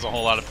don't think there's a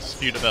whole lot of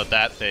dispute about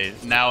that. They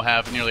now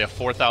have nearly a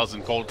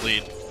 4,000 gold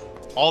lead.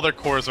 All their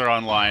cores are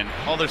online.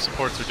 All their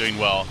supports are doing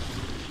well.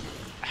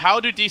 How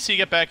do DC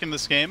get back in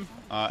this game?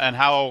 And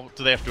how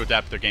do they have to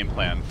adapt their game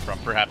plan from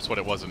perhaps what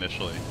it was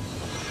initially?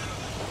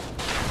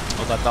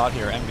 What's that thought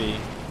here, Envy?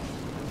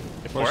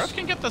 If Warf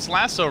can get this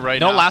lasso right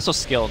no now... lasso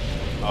skilled.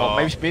 Oh.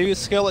 Well, maybe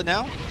skill it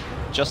now?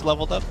 Just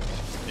leveled up?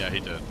 Yeah, he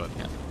did, but...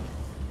 Yeah.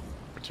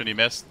 Opportunity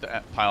missed.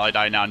 Pile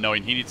die now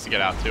knowing he needs to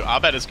get out too.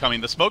 Abed is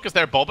coming. The smoke is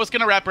there. Bulba's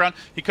going to wrap around.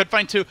 He could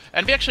find two.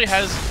 Envy actually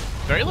has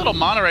very little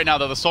mana right now,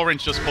 though. The soul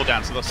range just pulled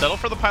down, so they'll settle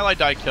for the Pile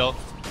die kill.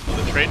 So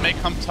the trade may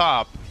come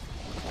top.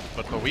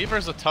 But the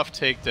Weaver's a tough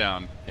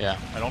takedown. Yeah.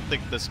 I don't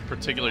think this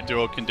particular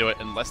duo can do it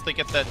unless they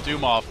get that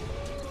Doom off.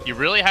 You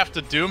really have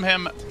to Doom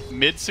him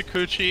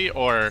mid-Sakuchi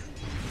or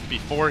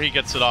before he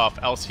gets it off,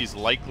 else he's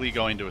likely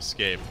going to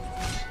escape.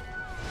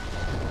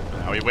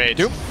 Now he waits.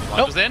 Doom.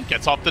 Lunges in,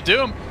 gets off the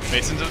Doom.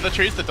 Masons into the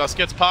trees, the dust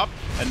gets popped,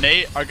 and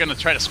they are going to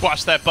try to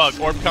squash that bug.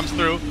 Orb comes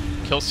through,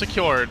 kill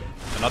secured.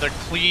 Another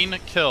clean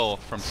kill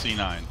from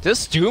C9.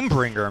 This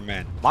Doombringer,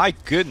 man, my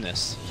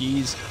goodness.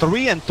 He's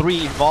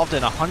 3-3 involved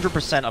in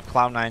 100% of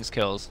Cloud9's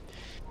kills.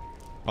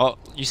 Well,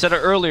 you said it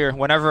earlier,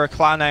 whenever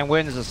Cloud9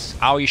 wins, it's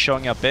Aoi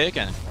showing up big,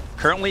 and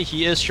currently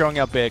he is showing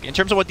up big. In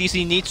terms of what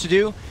DC needs to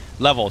do,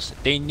 levels.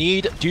 They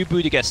need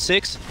Dubu to get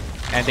 6,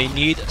 and they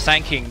need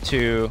Sand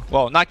to,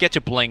 well, not get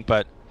to Blink,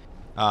 but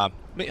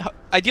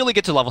ideally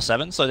get to level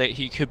 7 so that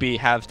he could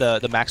have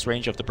the max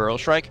range of the Burrow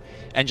Strike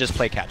and just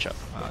play catch up.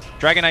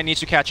 Dragon Knight needs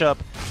to catch up,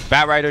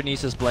 Bat Rider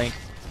needs his Blink.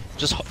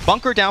 Just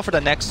bunker down for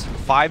the next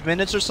 5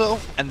 minutes or so,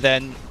 and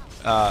then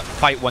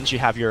fight once you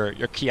have your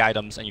key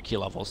items and your key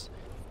levels.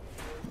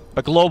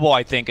 But global,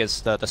 I think,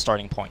 is the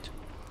starting point.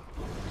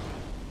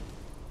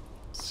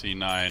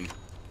 C9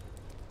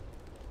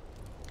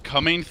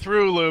 coming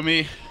through,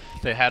 Lumi.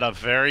 They had a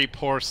very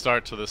poor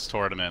start to this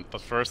tournament. The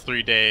first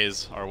 3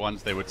 days are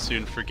ones they would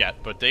soon forget.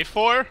 But day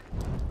 4,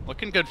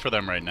 looking good for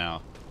them right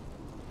now.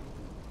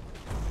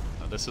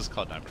 This is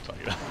Cloud9 we're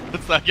talking about.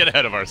 Let's not get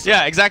ahead of ourselves.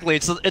 Yeah, exactly.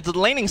 It's a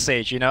laning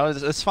stage, you know?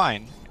 It's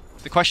fine.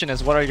 The question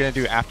is, what are you going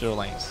to do after the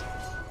lanes?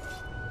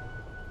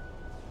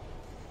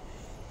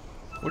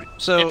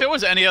 So if it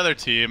was any other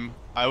team,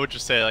 I would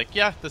just say, like,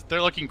 yeah,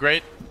 they're looking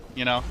great.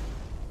 You know,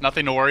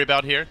 nothing to worry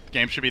about here. The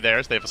game should be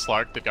theirs. They have a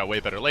Slark. They've got way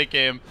better late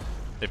game.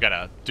 They've got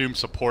a Doom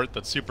support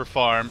that's super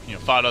farm. You know,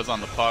 Fada's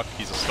on the puck.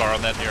 He's a star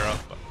on that hero.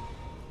 But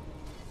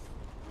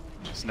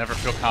just never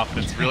feel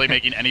confident really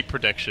making any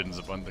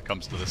predictions when it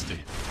comes to this team.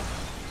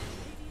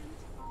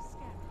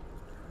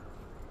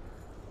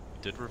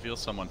 Did reveal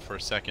someone for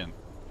a second.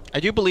 I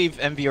do believe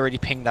MV already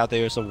pinged out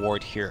there's a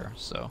ward here,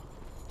 so...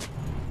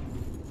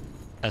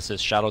 As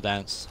his Shadow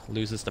Dance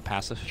loses the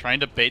passive.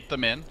 Trying to bait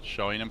them in,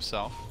 showing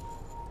himself.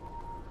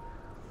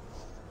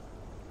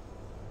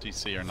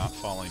 DC are not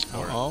falling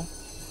for it.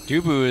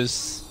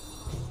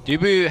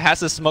 Dubu has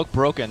his smoke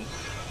broken.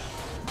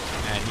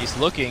 And he's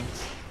looking.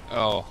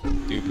 Oh,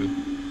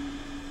 Dubu.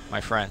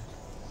 My friend.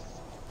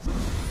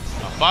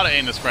 Fada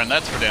ain't his friend,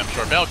 that's for damn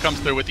sure. Bale comes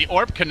through with the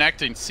orb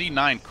connecting.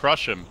 C9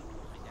 crush him.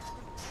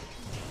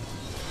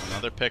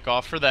 Another pick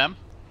off for them.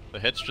 The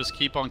hits just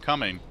keep on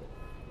coming.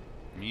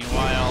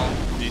 Meanwhile,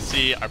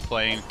 DC are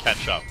playing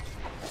catch up.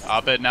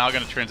 Abed now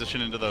going to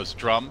transition into those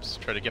drums,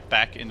 try to get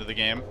back into the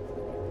game.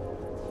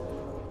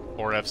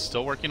 Borev's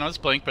still working on his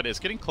blink, but is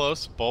getting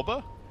close.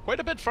 Bulba, quite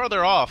a bit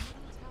farther off.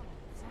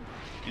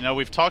 You know,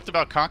 we've talked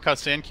about Kanka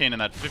Sandcane in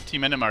that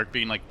 15-minute mark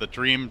being like the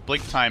dream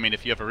blink timing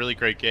if you have a really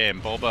great game.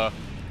 Bulba,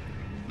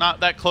 not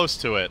that close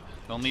to it.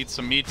 They'll need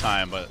some me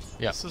time, but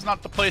this is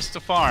not the place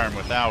to farm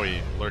with Aoi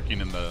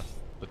lurking in the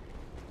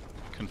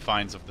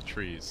confines of the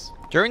trees.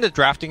 During the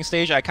drafting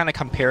stage, I kind of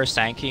compare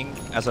Sand King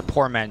as a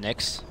poor man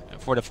Nyx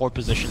for the 4th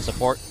position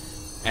support.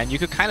 And you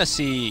could kind of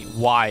see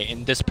why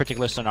in this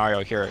particular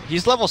scenario here.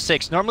 He's level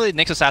 6. Normally,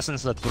 Nyx Assassin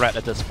is a threat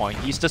at this point.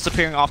 He's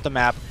disappearing off the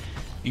map.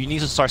 You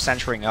need to start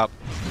centering up.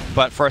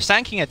 But for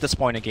Sand King at this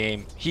point in the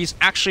game, he's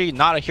actually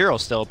not a hero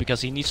still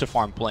because he needs to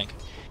farm Blink.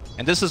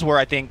 And this is where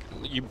I think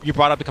you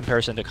brought up the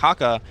comparison to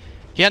Kaka.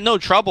 He had no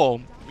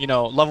trouble, you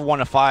know, level 1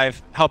 to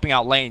 5 helping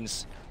out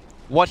lanes.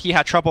 What he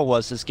had trouble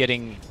was is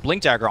getting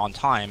Blink Dagger on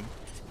time.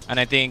 And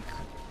I think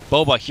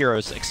Boba here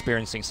is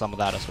experiencing some of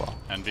that as well.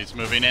 Envy's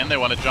moving in. They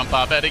want to jump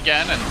Abed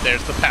again, and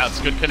there's the pass.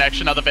 Good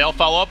connection. Now the Veil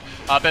follow-up.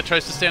 Abed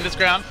tries to stand his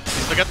ground. He's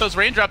still got those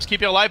raindrops,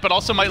 keep you alive, but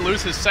also might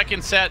lose his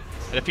second set.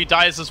 And if he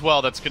dies as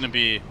well, that's going to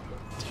be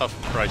a tough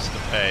price to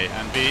pay.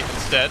 Envy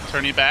instead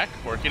turning back,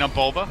 working on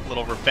Bulba. A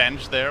little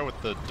revenge there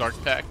with the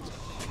Dark Pact.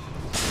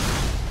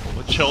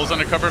 Bulba chills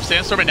under cover of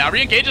Sandstorm, and now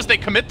re-engages. They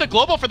commit the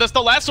global for this.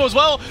 The lasso as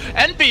well.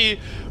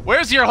 Envy,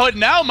 where's your hood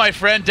now, my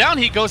friend? Down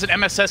he goes at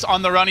MSS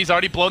on the run. He's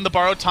already blown the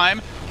borrowed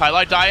time.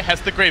 Highlight Die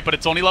has the grade, but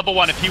it's only level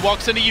 1. If he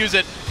walks in to use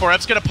it,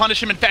 Borev's going to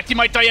punish him. In fact, he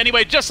might die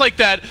anyway, just like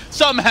that.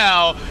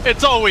 Somehow,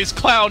 it's always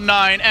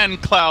Cloud9 and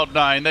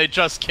Cloud9. They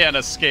just can't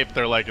escape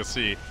their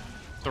legacy.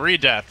 3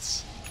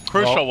 deaths.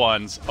 Crucial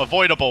ones,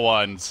 avoidable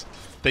ones.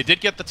 They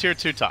did get the tier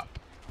 2 top.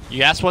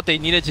 That's what they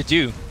needed to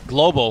do.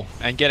 Global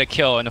and get a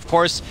kill. And of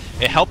course,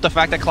 it helped the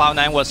fact that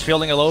Cloud9 was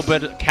feeling a little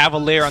bit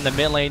cavalier on the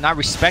mid lane, not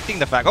respecting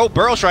the fact. Oh,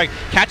 Burrow Strike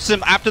catches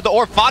him after the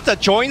orb. Fata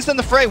joins in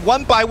the fray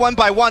one by one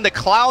by one. The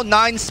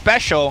Cloud9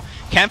 special.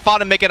 Can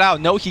Fata make it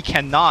out? No, he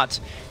cannot.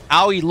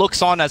 Aoi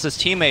looks on as his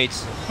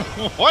teammates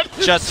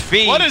just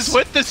feeds. What is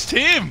with this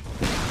team?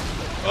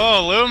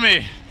 Oh,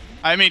 Lumi.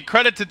 I mean,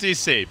 credit to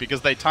DC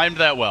because they timed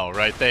that well,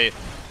 right?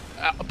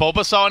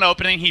 Boba saw an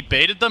opening, he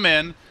baited them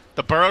in.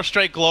 The Burrow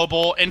Strike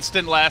global,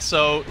 instant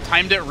lasso,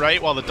 timed it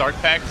right while the Dark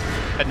Pact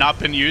had not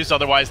been used.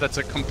 Otherwise, that's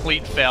a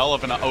complete fail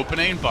of an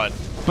opening, but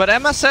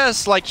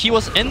MSS, like, he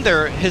was in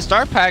there. His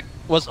Dark Pact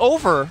was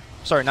over.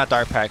 Sorry, not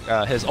Dark Pact,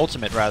 his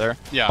ultimate, rather.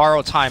 Yeah.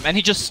 Borrowed time. And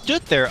he just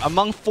stood there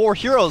among 4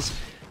 heroes.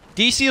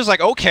 DC was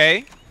like,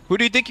 okay, who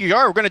do you think you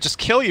are? We're going to just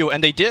kill you.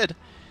 And they did.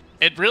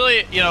 It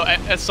really, you know,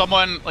 as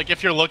someone, like,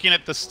 if you're looking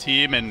at this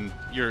team and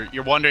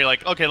you're wondering,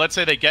 like, okay, let's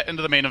say they get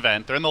into the main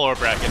event, they're in the lower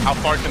bracket, how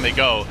far can they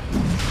go?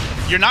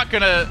 You're not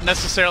going to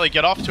necessarily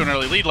get off to an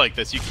early lead like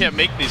this. You can't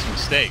make these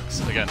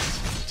mistakes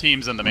against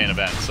teams in the main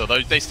event. So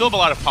they still have a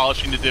lot of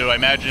polishing to do. I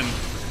imagine,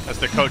 as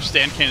their coach,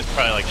 Stan Kane is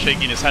probably, like,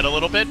 shaking his head a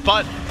little bit.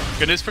 But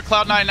good news for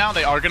Cloud9 now.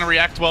 They are going to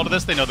react well to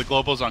this. They know the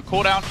global's on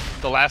cooldown.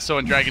 The lasso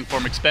and dragon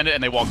form expended,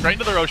 and they walk right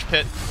into the Roche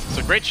pit.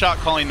 So great shot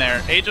calling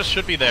there. Aegis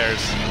should be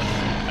theirs.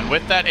 And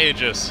with that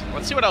Aegis,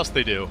 let's see what else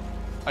they do.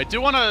 I do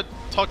want to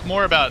talk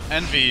more about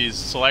Envy's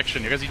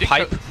selection because he did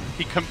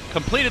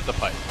completed the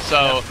pipe. So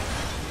yeah.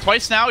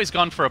 Twice now he's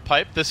gone for a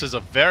pipe. This is a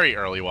very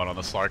early one on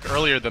the Slark,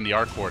 earlier than the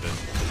Arc Warden.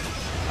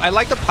 I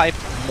like the pipe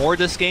more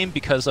this game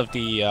because of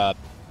the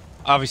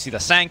obviously the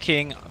Sand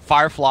King,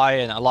 Firefly,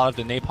 and a lot of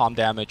the napalm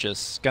damage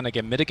is gonna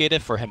get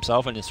mitigated for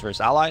himself and his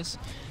allies.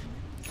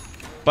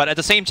 But at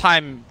the same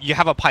time, you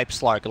have a pipe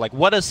Slark. Like,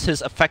 what is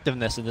his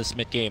effectiveness in this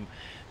mid game?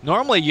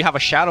 Normally, you have a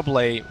Shadow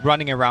Blade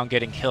running around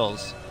getting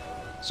kills.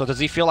 So does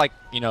he feel like,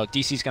 you know,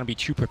 DC's going to be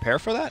too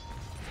prepared for that?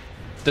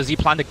 Does he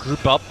plan to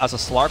group up as a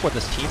Slark with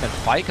his team and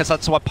fight? Because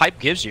that's what pipe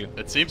gives you.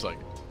 It seems like.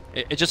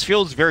 It just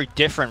feels very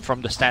different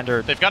from the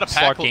standard They've got a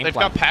Slark pack. game They've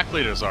plan. got pack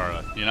leader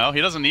Zara. You know, he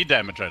doesn't need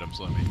damage items,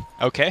 Lumi.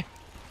 Okay.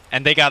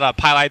 And they got a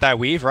Pilot That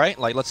Weave, right?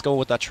 Like, let's go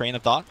with that train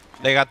of thought.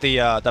 They got the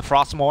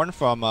Frostmourne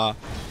from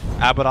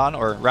Abaddon,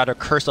 or rather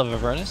Curse of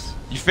Avernus.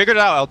 You figured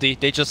it out, LD.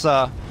 They just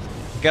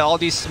get all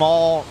these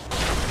small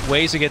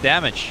ways to get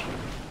damage.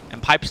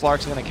 And Pipe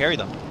Slark's going to carry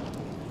them.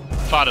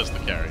 Fada's the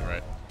carry,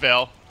 right?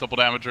 Veil, double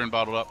damager and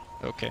bottled up.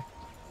 Okay.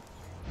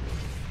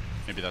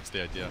 Maybe that's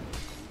the idea.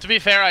 To be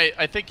fair,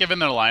 I think given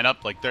their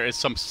lineup, like, there is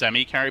some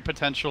semi-carry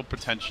potentially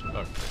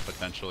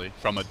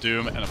from a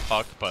Doom and a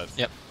Puck, but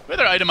yep.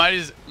 Whether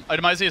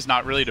Itemizing is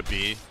not really to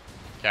be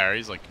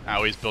carries, like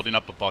Aoi's building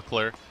up a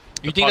buckler.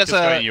 You think that's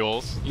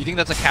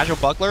a casual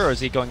buckler, or is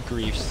he going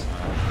Greaves?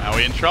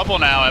 Aoi in trouble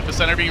now.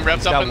 Epicenter being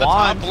repped up in the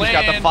top lane. He's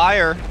got the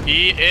fire.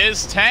 He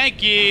is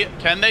tanky.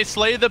 Can they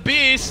slay the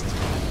beast?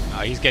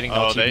 He's getting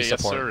no TV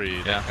support.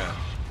 Yeah. Okay.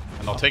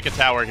 And they'll take a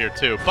tower here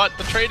too. But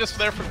the trade is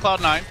there for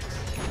Cloud9.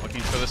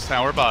 Looking for this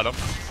tower bottom.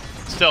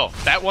 Still,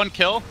 that one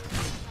kill,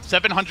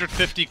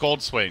 750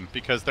 gold swing,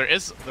 because there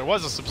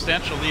was a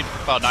substantial lead for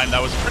Cloud9.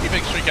 That was a pretty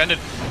big streak ended.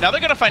 Now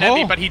they're gonna find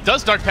Envy, but he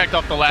does Dark Pact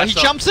off the last.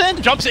 He jumps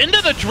in. Jumps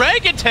into the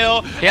Dragon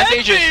Tail.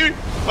 Envy!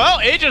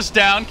 Well, Aegis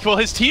down. Will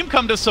his team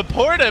come to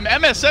support him?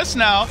 MSS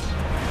now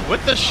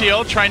with the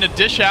shield, trying to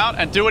dish out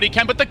and do what he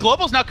can, but the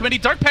Global's now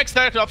committing. Dark Pact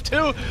stacked off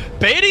too,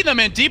 baiting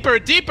them in deeper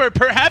and deeper.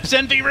 Perhaps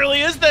Envy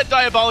really is that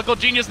diabolical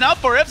genius. Now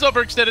 4F's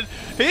overextended.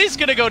 He's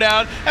gonna go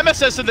down.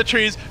 MSS in the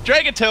trees.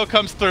 Dragon Tail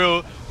comes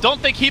through. Don't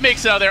think he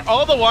makes it out of there.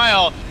 All the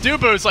while,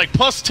 Dubu's like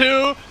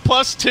 +2,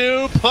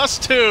 +2,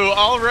 +2,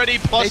 already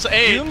 +8.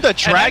 They doomed the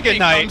Dragon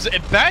Knight. Comes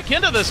back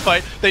into this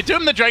fight. They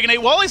doom the Dragon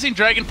Knight while he's in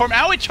Dragon form.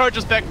 Aoi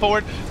charges back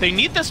forward. They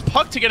need this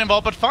Puck to get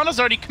involved, but Fauna's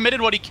already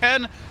committed what he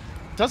can.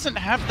 Doesn't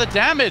have the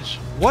damage.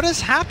 What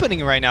is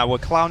happening right now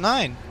with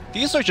Cloud9?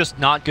 These are just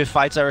not good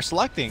fights that are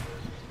selecting.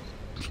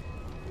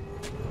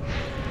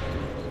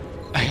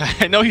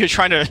 I know you're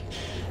trying to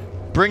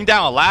bring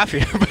down a laugh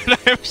here, but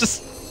I'm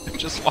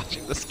just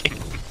watching this game.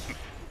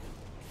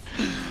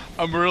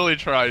 I'm really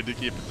trying to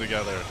keep it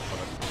together.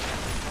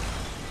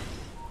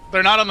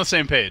 They're not on the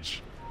same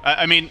page.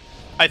 I mean,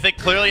 I think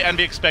clearly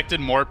Envy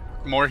expected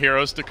more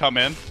heroes to come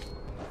in.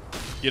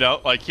 You know,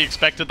 like, he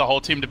expected the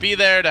whole team to be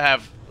there, to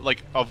have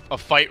like a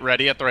fight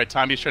ready at the right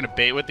time. He's trying to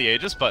bait with the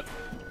Aegis, but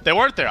they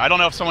weren't there. I don't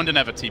know if someone didn't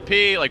have a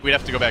TP. Like, we'd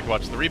have to go back and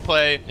watch the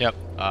replay. Yep.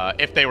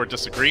 If they were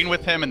disagreeing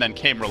with him and then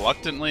came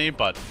reluctantly,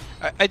 but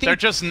I think they're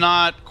just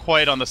not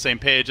quite on the same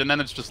page. And then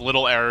it's just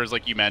little errors,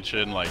 like you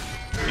mentioned, like,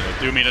 you know,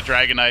 dooming a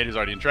Dragon Knight who's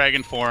already in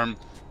Dragon form.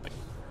 Like,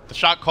 the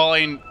shot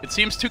calling, it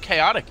seems too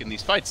chaotic in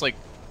these fights. Like,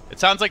 it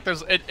sounds like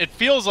it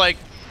feels like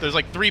there's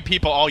like 3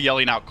 people all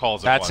yelling out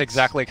calls at once. That's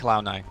exactly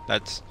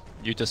Cloud9.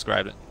 You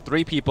described it.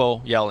 3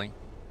 people yelling.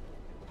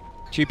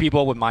 2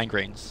 people with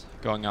migraines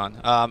going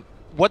on.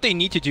 What they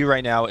need to do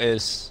right now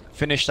is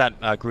finish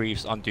that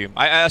Greaves on Doom.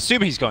 I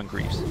assume he's going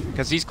Greaves,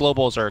 because these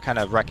globals are kind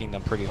of wrecking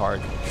them pretty hard.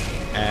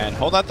 And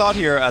hold that thought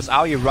here as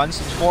Aoi runs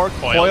toward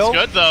Coil's Coil.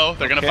 good though.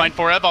 They're gonna find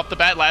Forev off the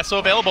bat. Lasso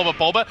available, but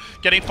Bulba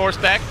getting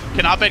forced back.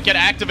 Can Abed get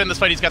active in this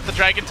fight? He's got the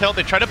Dragon Tail.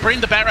 They try to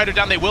bring the Bat Rider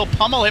down. They will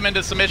pummel him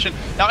into submission.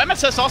 Now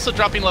MSS also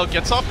dropping low,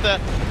 gets off the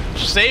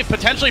save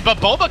potentially, but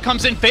Bulba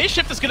comes in. Phase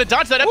Shift is gonna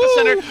dodge that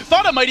epicenter.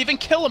 Thought it might even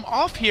kill him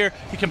off here.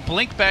 He can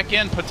blink back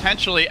in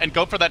potentially and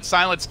go for that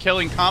silence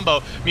killing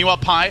combo. Meanwhile,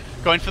 Pi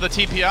going for the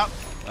TP out.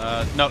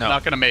 No,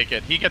 not gonna make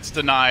it. He gets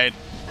denied.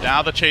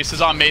 Now the chase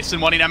is on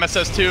Mason, wanting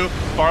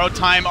MSS2. Borrowed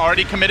time,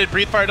 already committed.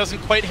 Breathe Fire doesn't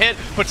quite hit,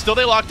 but still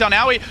they lock down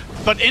Aoi.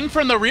 But in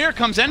from the rear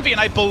comes Envy, and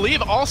I believe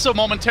also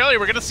momentarily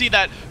we're going to see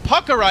that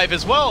Puck arrive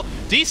as well.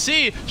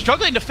 DC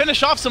struggling to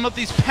finish off some of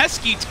these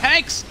pesky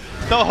tanks.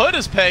 The hood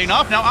is paying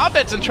off. Now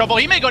Abed's in trouble.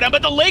 He may go down,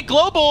 but the late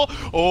global.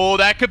 Oh,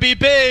 that could be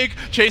big.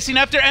 Chasing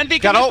after Envy.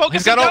 Can he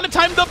focus down in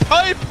time? The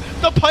pipe.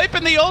 The pipe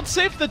and the ult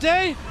saved the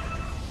day.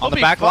 On the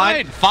back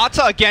line,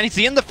 Fata again, is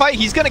he in the fight?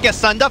 He's gonna get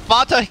stunned up.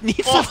 Fata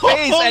needs to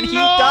phase and he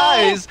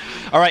dies.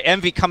 All right,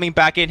 Envy coming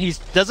back in. He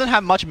doesn't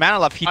have much mana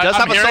left. He does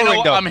have a soul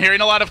ring though. I'm hearing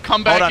a lot of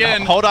come back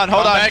in. Hold on.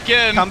 Back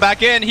in. Come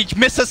back in. He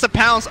misses the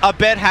pounce.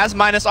 Abed has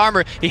minus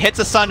armor. He hits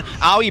the sun.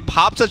 Aoi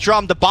pops a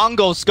drum. The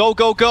bongos go,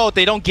 go, go.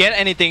 They don't get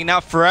anything. Now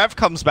Forev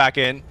comes back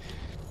in.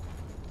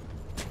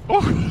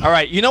 All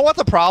right, you know what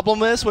the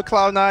problem is with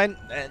Cloud9?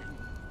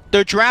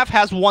 Their draft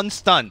has one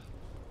stun,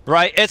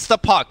 right? It's the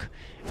Puck.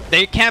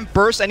 They can't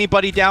burst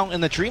anybody down in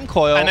the Dream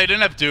Coil. And they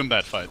didn't have Doom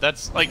that fight.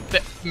 That's like,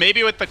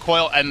 maybe with the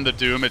Coil and the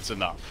Doom, it's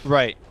enough.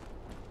 Right.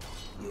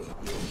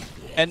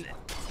 And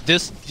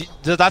that's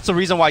the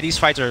reason why these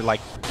fights are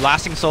like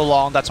lasting so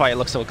long. That's why it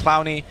looks so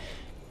clowny.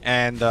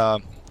 And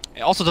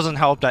it also doesn't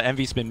help that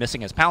Envy's been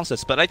missing his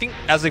pounces. But I think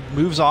as it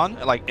moves on,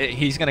 like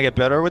he's going to get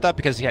better with that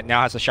because he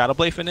now has a Shadow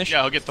Blade finish.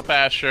 Yeah, he'll get the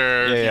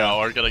Basher, you know,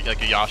 or get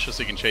like a Yasha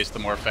so he can chase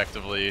them more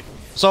effectively.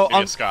 So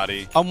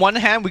on one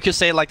hand, we could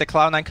say like the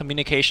Cloud9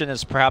 communication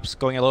is perhaps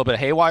going a little bit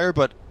haywire,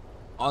 but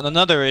on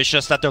another, it's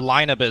just that their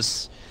lineup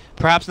is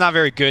perhaps not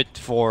very good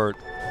for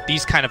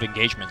these kind of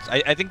engagements.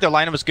 I think their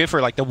lineup is good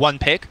for like the one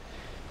pick,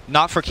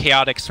 not for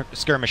chaotic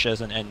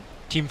skirmishes and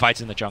team fights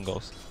in the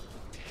jungles.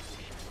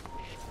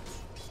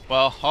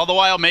 Well, all the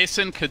while,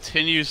 Mason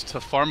continues to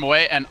farm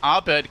away, and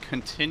Abed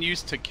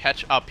continues to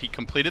catch up. He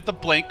completed the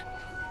blink.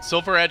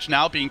 Silver Edge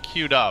now being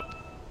queued up.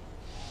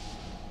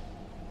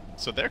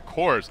 So their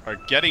cores are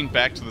getting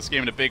back to this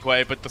game in a big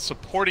way, but the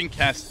supporting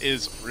cast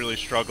is really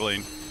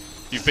struggling.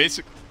 You've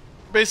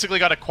basically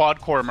got a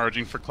quad core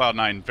emerging for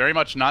Cloud9. Very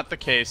much not the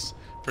case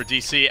for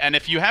DC. And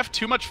if you have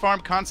too much farm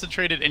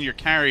concentrated in your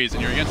carries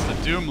and you're against the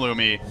Doom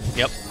Lumi,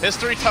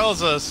 history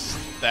tells us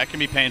that can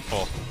be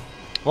painful.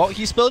 Well,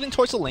 he's building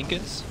towards the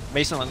Lincolns,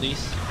 Mason at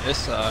least,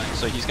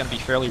 so he's going to be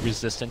fairly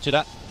resistant to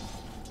that.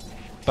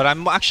 But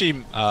I'm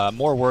actually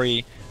more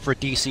worried for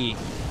DC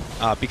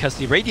because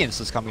the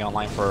Radiance is coming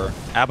online for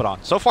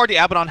Abaddon. So far, the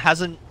Abaddon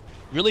hasn't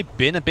really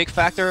been a big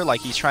factor.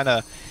 Like, he's trying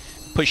to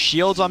put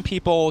shields on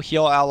people,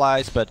 heal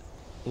allies, but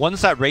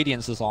once that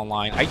Radiance is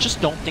online, I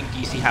just don't think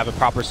DC have a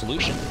proper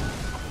solution.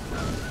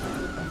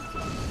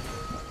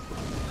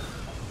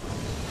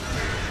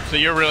 So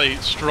you're really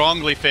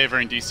strongly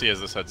favoring DC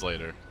as this heads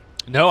later?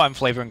 No, I'm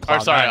flavoring Cloud9. Or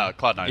sorry,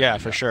 Cloud9. Yeah,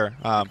 for sure.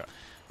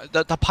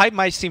 The pipe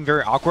might seem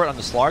very awkward on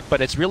the Slark,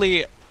 but it's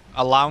really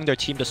allowing their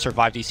team to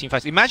survive these team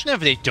fights. Imagine if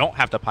they don't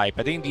have the pipe.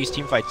 I think these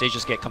team fights, they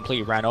just get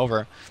completely ran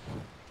over.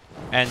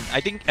 And I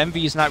think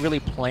Envy is not really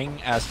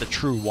playing as the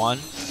true one.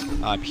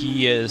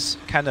 He is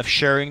kind of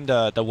sharing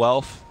the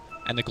wealth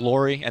and the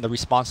glory and the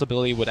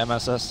responsibility with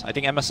MSS. I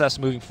think MSS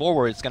moving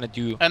forward is going to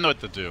do... And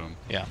with the Doom.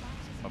 Yeah.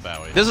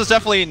 This is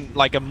definitely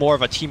like a more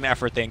of a team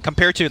effort thing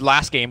compared to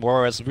last game where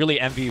it was really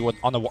Envy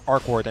on the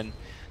arc ward and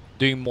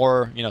doing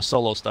more, you know,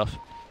 solo stuff.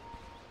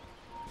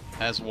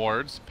 Has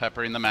wards,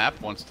 peppering the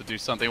map, wants to do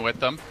something with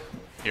them.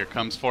 Here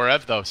comes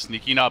Forev though,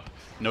 sneaking up.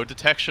 No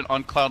detection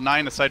on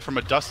Cloud9 aside from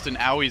a dust in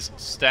Aoi's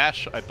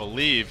stash, I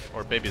believe,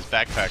 or maybe his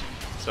backpack.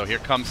 So here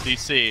comes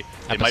DC. They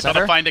might be able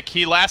to find a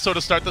key lasso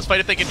to start this fight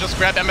if they can just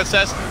grab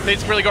MSS. They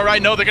just really go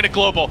right. No, they're going to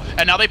global.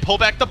 And now they pull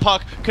back the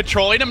Puck,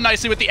 controlling him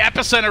nicely with the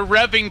epicenter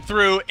revving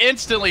through.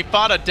 Instantly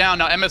Fada down.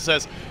 Now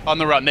MSS on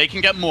the run. They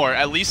can get more,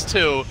 at least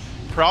two.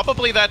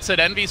 Probably that's it.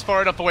 Envy's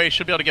far enough away.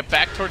 Should be able to get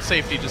back towards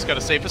safety. Just got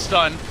to save a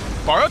stun.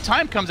 Borrowed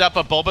time comes out,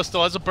 but Bulba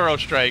still has a burrow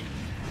strike.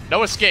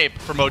 No escape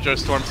for Mojo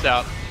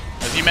Stormstout.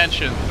 As you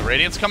mentioned, the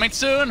Radiant's coming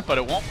soon, but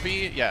it won't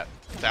be yet.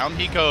 Down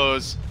he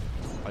goes.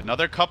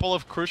 Another couple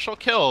of crucial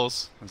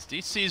kills as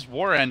DC's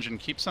War Engine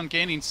keeps on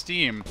gaining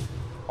steam.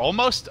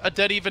 Almost a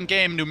dead even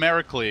game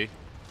numerically.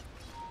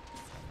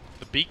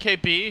 The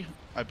BKB,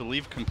 I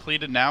believe,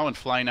 completed now and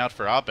flying out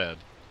for Abed.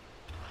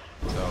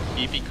 So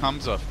he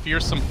becomes a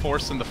fearsome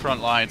force in the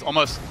front lines.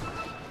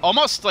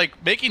 Almost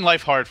like making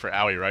life hard for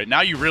Aoi, right?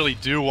 Now you really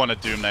do want to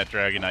doom that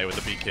Dragon Knight with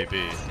the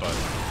BKB, but...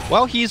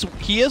 Well, he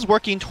is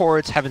working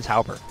towards Heaven's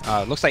Halberd.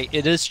 Looks like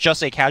it is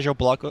just a casual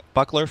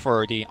buckler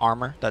for the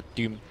armor that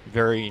Doom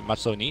very much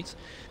so needs.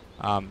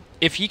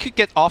 If he could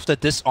get off the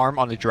disarm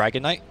on the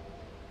Dragon Knight,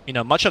 you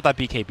know, much of that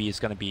BKB is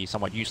going to be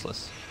somewhat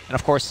useless. And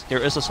of course, there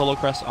is a solo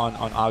crest on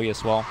Aoi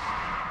as well.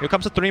 Here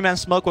comes a 3-man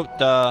smoke with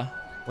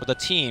the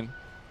team.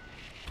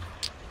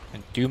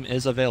 And Doom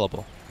is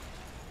available.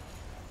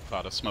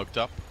 Vada smoked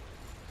up.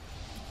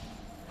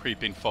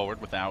 Creeping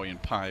forward with Aoi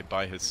and Pi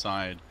by his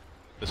side.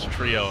 This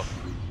trio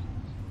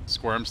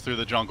squirms through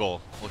the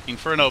jungle, looking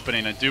for an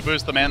opening, and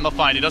Dubu's the man they'll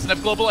find. He doesn't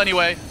have global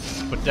anyway,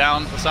 but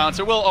down the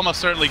silencer will almost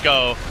certainly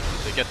go.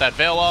 They get that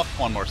veil off,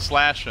 one more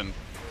slash, and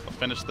they'll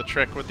finish the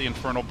trick with the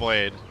Infernal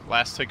Blade.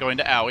 Last hit going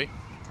to Aoi.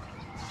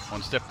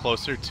 One step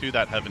closer to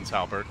that Heaven's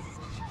Halberd.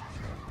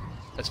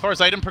 As far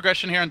as item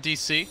progression here on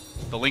DC,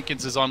 the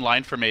Lincolns is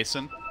online for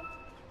Mason.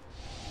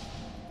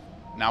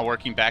 Now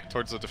working back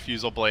towards the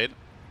Diffusal Blade.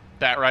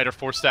 Bat Rider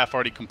 4-staff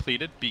already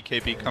completed.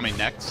 BKB coming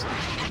next.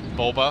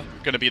 Boba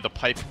going to be the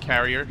pipe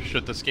carrier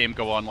should this game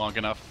go on long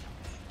enough.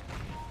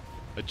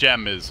 The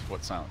gem is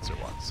what Silencer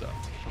wants, so.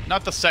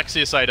 Not the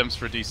sexiest items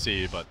for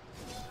DC, but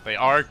they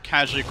are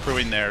casually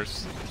crewing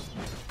theirs.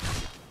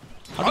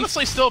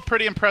 Honestly, still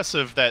pretty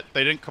impressive that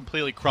they didn't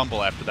completely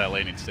crumble after that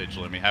laning stage,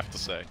 let me have to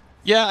say.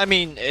 Yeah, I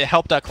mean, it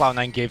helped that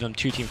Cloud9 gave them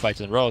 2 team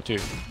fights in a row to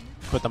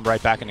put them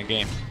right back in the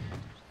game.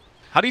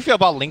 How do you feel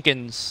about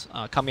Lincoln's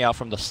coming out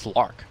from the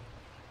Slark?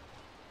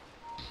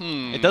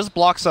 It does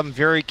block some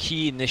very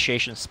key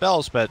initiation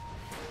spells, but,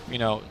 you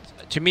know,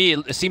 to me,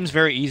 it seems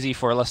very easy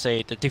for, let's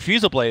say, the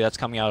Diffusal Blade that's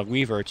coming out of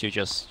Weaver to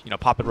just, you know,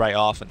 pop it right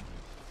off and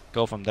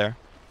go from there.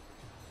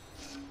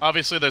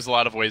 Obviously, there's a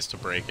lot of ways to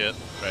break it,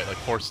 right? Like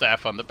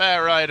 4-staff on the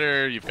Bat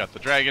Rider, you've got the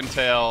Dragon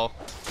Tail.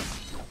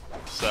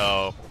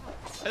 So,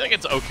 I think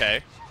it's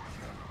okay.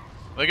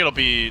 I think it'll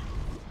be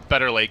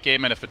better late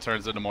game, and if it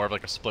turns into more of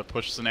like a split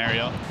push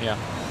scenario. Yeah.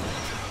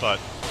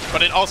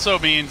 But it also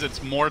means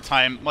it's more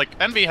time. Like,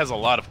 Envy has a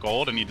lot of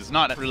gold, and he does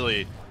not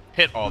really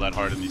hit all that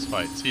hard in these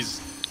fights.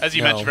 He's, as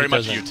you mentioned, very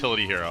much a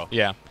utility hero.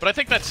 Yeah. But I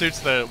think that suits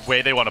the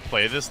way they want to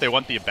play this. They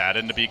want the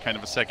Abaddon to be kind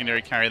of a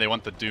secondary carry. They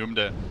want the Doom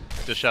to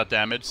dish out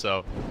damage.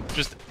 So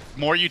just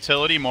more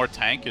utility, more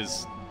tank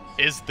is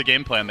the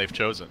game plan they've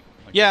chosen.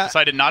 Like, yeah. They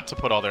decided not to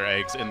put all their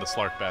eggs in the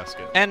Slark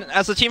basket. And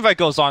as the team fight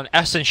goes on,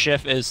 Essence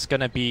Shift is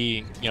going to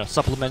be, you know,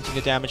 supplementing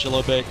the damage a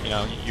little bit. You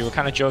know, you were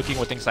kind of joking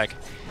with things like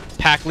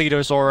Pack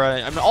Leader's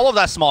Aura. I mean, all of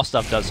that small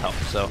stuff does help.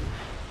 So.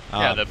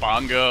 Yeah, the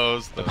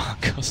bongos. The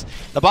bongos.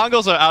 The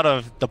bongos are out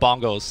of the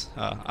bongos,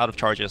 out of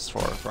charges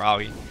for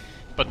Aoi.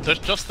 But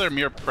just their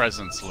mere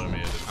presence, Lumi,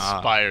 it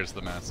inspires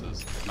the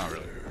masses. Not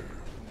really.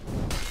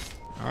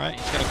 All right,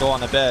 he's gonna go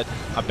on Abed.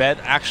 Abed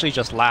actually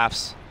just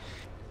laughs,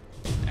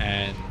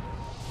 and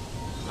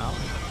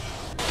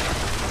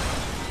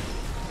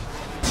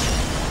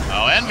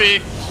oh,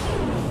 Envy.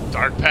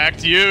 Dark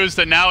Pact used,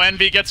 and now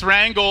Envy gets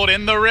wrangled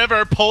in the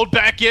river, pulled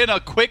back in. A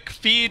quick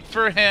feed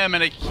for him,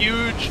 and a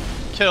huge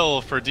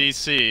kill for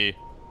DC.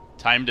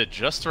 Timed it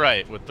just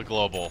right with the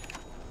global.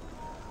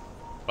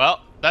 Well,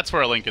 that's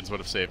where Lincolns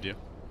would have saved you.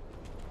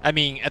 I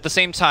mean, at the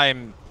same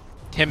time,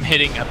 him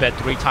hitting Abed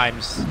 3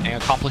 times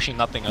and accomplishing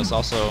nothing is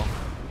also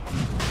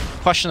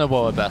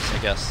questionable at best, I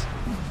guess.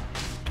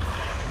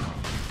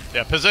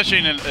 Yeah,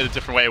 positioning in a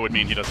different way would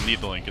mean he doesn't need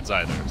the Lincolns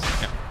either. So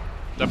yeah.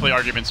 Definitely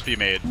arguments to be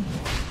made.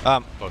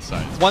 Both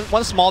sides.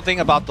 One small thing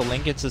about the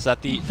Lincolns is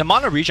that the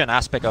mono regen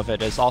aspect of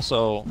it is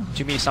also,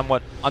 to me,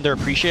 somewhat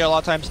underappreciated a lot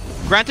of times.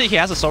 Granted, he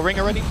has a Soul Ring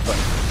already, but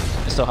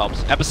it still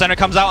helps. Epicenter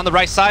comes out on the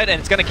right side, and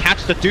it's going to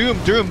catch the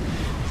Doom. Doom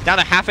down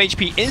to half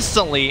HP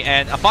instantly,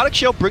 and Aphotic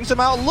Shield brings him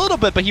out a little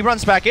bit, but he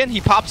runs back in.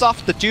 He pops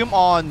off the Doom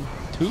on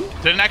 2?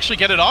 Didn't actually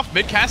get it off.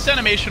 Mid-cast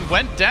animation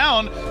went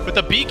down with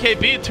the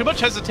BKB. Too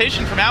much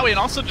hesitation from Aoi, and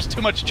also just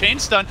too much chain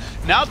stun.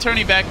 Now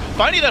turning back,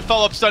 finding that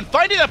follow-up stun,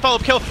 finding that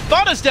follow-up kill.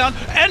 Thana's down.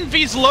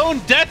 Envy's lone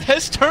death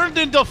has turned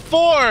into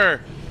 4.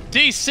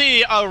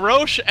 DC, a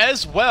Roche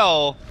as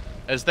well,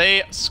 as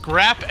they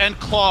scrap and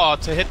claw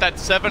to hit that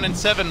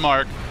 7-7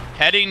 mark,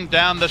 heading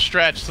down the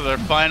stretch to their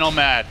final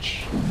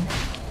match.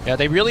 Yeah,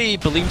 they really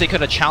believed they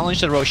could have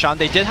challenged the Roshan.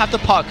 They did have the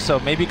puck, so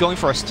maybe going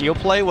for a steal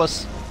play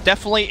was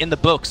definitely in the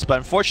books, but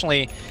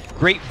unfortunately,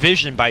 great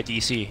vision by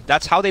DC.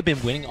 That's how they've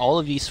been winning all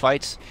of these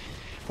fights.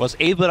 Was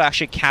able to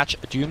actually catch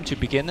Doom to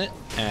begin it,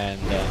 and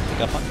they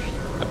got punished.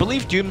 I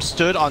believe Doom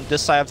stood on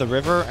this side of the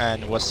river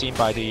and was seen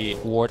by the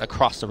ward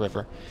across the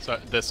river. So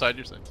this side,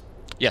 you're saying?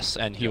 Yes,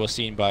 and he was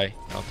seen by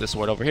this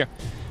ward over here.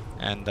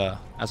 And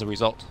as a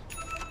result,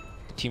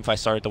 the team fight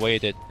started the way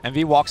it did.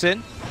 MV walks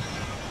in.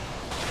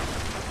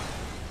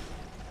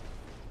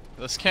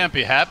 This can't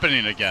be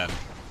happening again.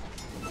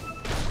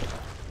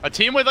 A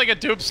team with like a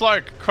Doom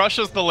Slark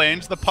crushes the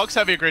lanes. The Puck's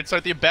having a great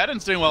start. The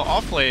Abaddon's doing well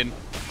off lane.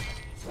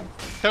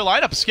 Their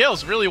lineup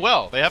scales really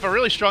well. They have a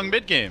really strong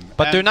mid game.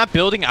 But they're not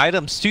building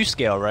items to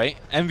scale, right?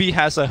 MV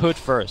has a hood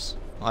first.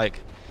 Like,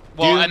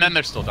 well, and then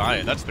they're still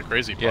dying. That's the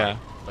crazy part. Yeah.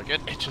 Like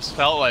it just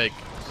felt like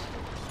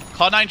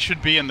Cloud9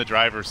 should be in the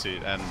driver's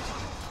seat, and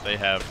they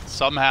have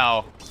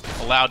somehow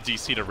allowed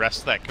DC to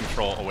wrest that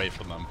control away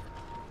from them.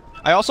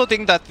 I also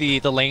think that the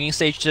laning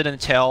stage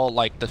didn't tell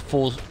like the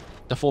full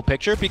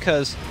picture,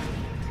 because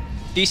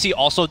DC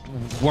also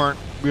weren't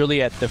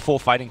really at the full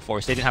fighting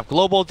force. They didn't have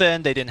global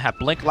then, they didn't have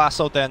blink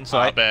lasso then, so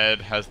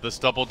Abed has this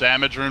double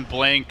damage rune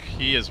blink.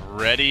 He is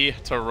ready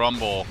to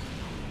rumble.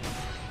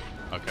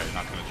 Okay,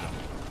 not gonna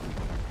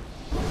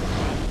jump.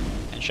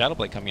 And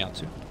Shadowblade coming out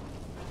too.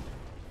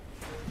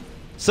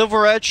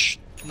 Silver Edge,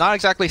 not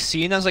exactly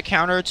seen as a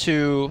counter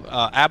to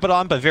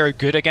Abaddon, but very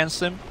good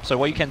against him. So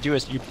what you can do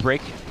is you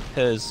break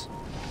his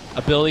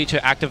ability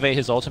to activate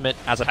his ultimate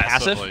as a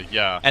Passively, passive,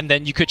 yeah. and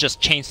then you could just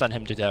chain stun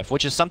him to death,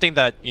 which is something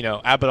that, you know,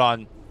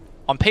 Abaddon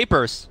on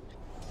papers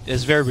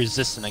is very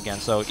resistant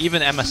against. So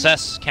even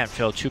MSS can't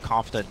feel too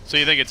confident. So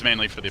you think it's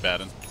mainly for the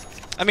Abaddon?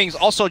 I mean, it's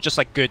also just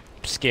like good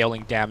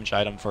scaling damage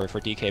item for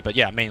DK, but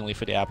yeah, mainly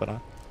for the Abaddon.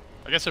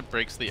 I guess it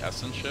breaks the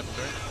essence shift,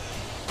 right?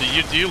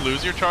 Do you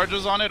lose your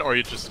charges on it, or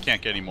you just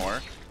can't get any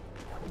more?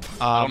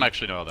 I don't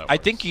actually know how that works. I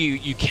think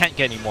you can't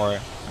get any more.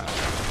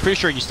 Pretty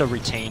sure you still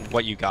retain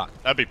what you got.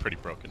 That'd be pretty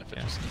broken if it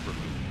just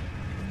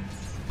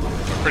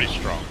removed. Pretty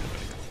strong.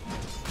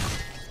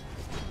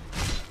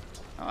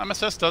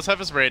 MSS does have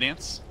his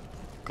Radiance,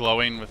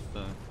 glowing with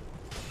the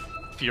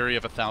fury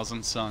of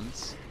 1,000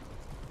 suns.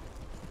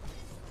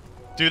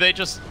 Do they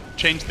just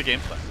change the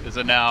gameplay? Is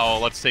it now,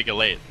 let's take it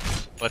late,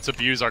 let's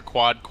abuse our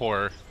quad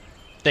core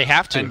They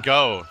have to. and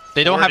go?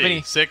 They don't 40, have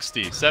any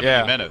 60,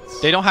 70 minutes.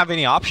 They don't have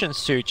any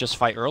options to just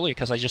fight early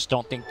because I just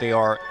don't think they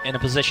are in a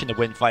position to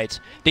win fights.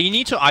 They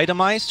need to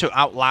itemize to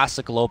outlast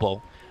the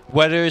global,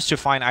 whether it's to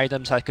find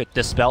items that could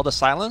dispel the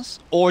silence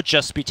or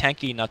just be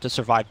tanky enough to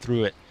survive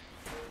through it.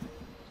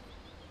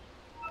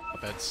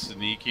 Abed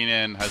sneaking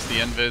in, has the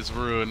Invis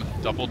rune,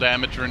 double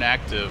damage rune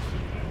active.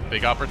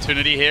 Big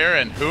opportunity here,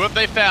 and who have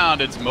they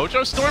found? It's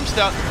Mojo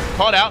Stormstout,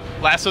 caught out.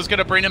 Lasso's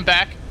gonna bring him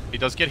back. He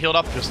does get healed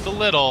up just a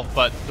little,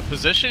 but the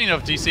positioning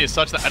of DC is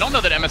such that I don't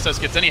know that MSS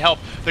gets any help.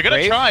 They're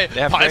gonna try.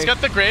 Pie's got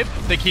the Grave.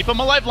 They keep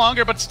him alive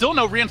longer, but still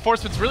no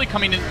reinforcements really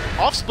coming in.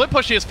 Off split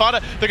pushy is Fada.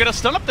 They're gonna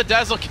stun up the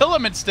Dazzle, kill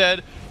him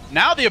instead.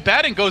 Now the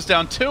Abaddon goes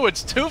down 2.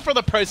 It's 2 for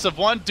the price of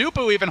 1.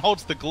 Dupu even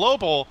holds the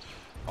global.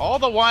 All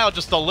the while,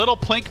 just a little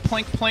plink,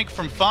 plink, plink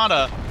from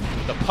Fada.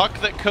 The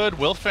puck that could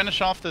will finish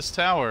off this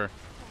tower.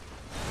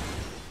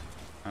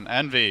 And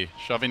Envy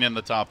shoving in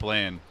the top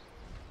lane.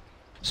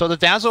 So the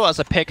Dazzle as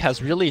a pick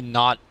has really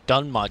not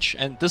done much,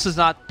 and this is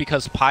not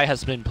because Pi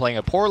has been playing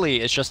it poorly,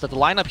 it's just that the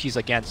lineup he's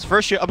against,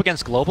 first you're up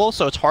against Global,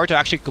 so it's hard to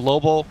actually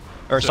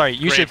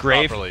use your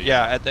Grave properly,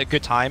 at a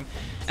good time.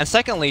 And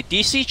secondly,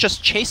 DC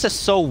just chases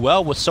so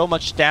well with so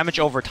much damage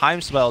over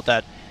time spell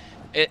that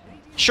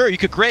sure, you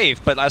could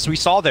Grave, but as we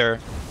saw there,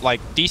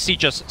 like DC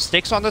just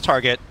sticks on the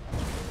target,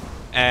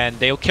 and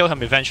they'll kill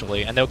him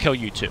eventually, and they'll kill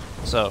you too.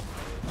 So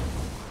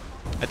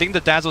I think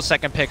the Dazzle's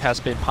second pick has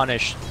been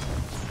punished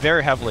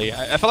very heavily.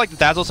 I feel like the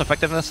Dazzle's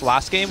effectiveness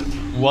last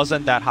game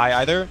wasn't that high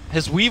either.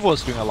 His Weave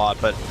was doing a lot,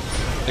 but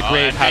the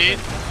Grave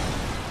hasn't.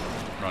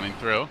 Running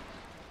through.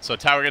 So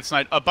tower gets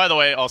denied. By the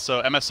way,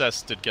 also,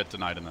 MSS did get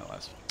denied in that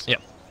last one. So,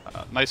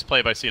 yeah. Nice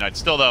play by C9.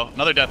 Still, though,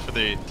 another death for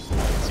the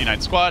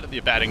C9 squad. The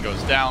Abaddon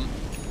goes down.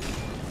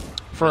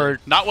 For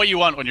not what you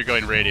want when you're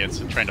going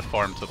Radiance and trying to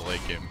farm to the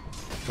late game.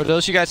 For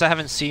those of you guys that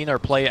haven't seen or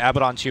play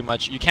Abaddon too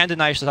much, you can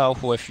deny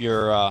yourself with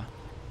your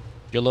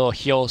little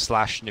heal /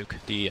 nuke,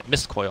 the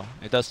Mist Coil.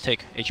 It does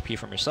take HP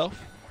from yourself,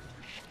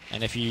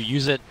 and if you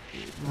use it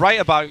right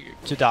about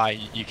to die,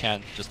 you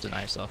can just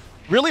deny yourself.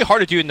 Really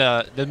hard to do in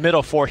the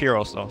middle 4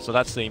 heroes though, so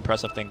that's the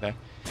impressive thing there.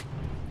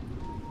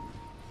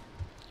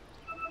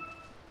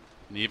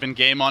 An even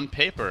game on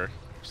paper.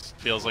 Just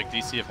feels like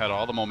DC have had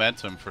all the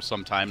momentum for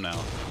some time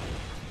now.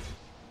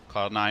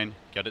 Cloud9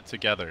 get it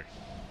together.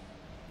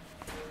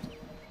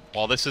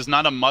 While this is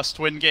not a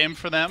must-win game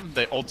for them,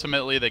 they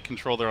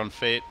control their own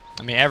fate.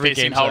 I mean, every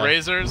game's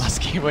Hellraisers.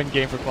 Must-win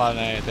game for Cloud9,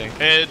 I think.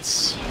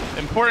 It's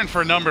important for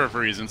a number of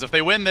reasons. If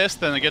they win this,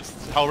 then against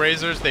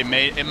Hellraisers,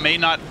 it may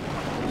not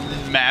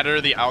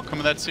matter the outcome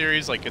of that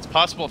series. Like, it's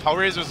possible if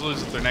Hellraisers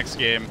loses their next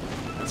game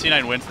and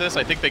C9 wins this,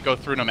 I think they go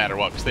through no matter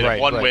what, because they have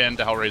one win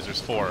to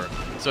Hellraisers 4.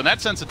 So in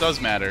that sense, it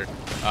does matter.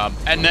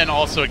 And then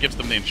also it gives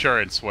them the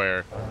insurance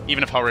where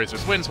even if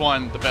Hellraisers wins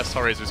one, the best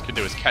Hellraisers can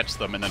do is catch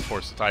them and then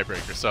force a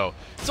tiebreaker. So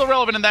it's still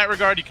relevant in that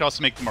regard. You can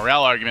also make the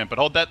morale argument, but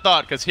hold that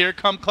thought, because here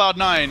come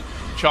Cloud9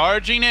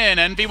 charging in.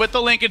 Envy with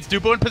the link. It's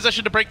Dubu in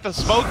position to break the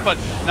smoke, but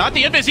not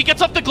the Invis. He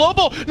gets up the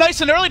global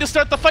nice and early to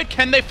start the fight.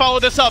 Can they follow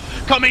this up?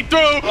 Coming through.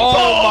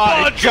 Oh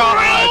my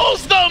god.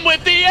 Drills them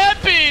with the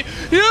epi.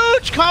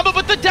 Huge combo,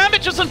 but the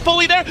damage isn't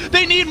fully there.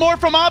 They need more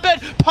from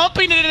Abed,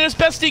 pumping it in as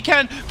best he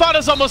can.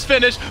 Fada's almost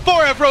finished.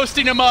 4F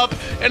roasting him up.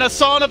 In a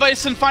sauna of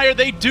ice and fire,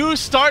 they do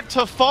start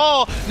to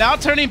fall. Now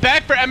turning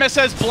back for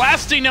MSS,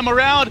 blasting him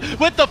around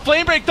with the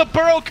flame break, the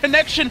burrow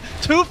connection.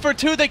 2 for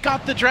 2. They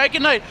got the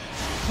Dragon Knight.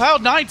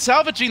 Cloud9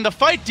 salvaging the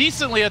fight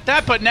decently at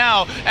that, but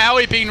now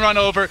Owie being run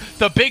over.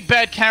 The big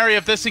bad carry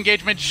of this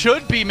engagement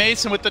should be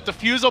Mason with the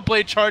Diffusal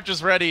Blade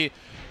charges ready.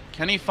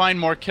 Can he find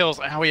more kills?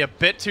 Owie a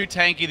bit too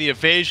tanky. The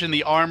evasion,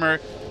 the armor,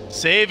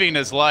 saving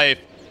his life.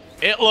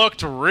 It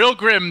looked real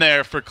grim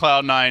there for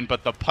Cloud9,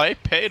 but the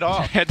pipe paid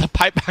off. The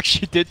pipe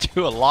actually did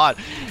do a lot.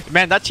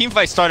 Man, that team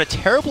fight started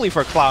terribly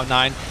for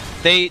Cloud9.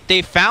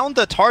 They found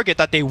the target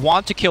that they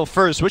want to kill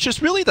first, which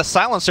is really the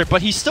silencer,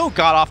 but he still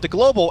got off the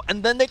global,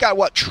 and then they got,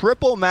 what,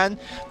 triple man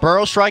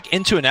burrow strike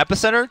into an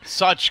epicenter?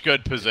 Such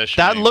good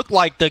position. That looked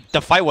like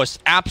the fight was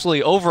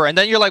absolutely over, and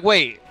then you're like,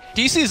 wait,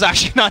 DC is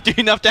actually not doing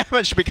enough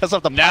damage because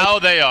of the Now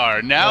pipe. they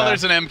are. Now Yeah.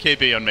 there's an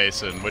MKB on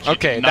Mason, which he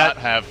did not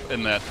have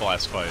in that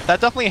last fight.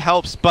 That definitely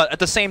helps, but at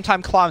the same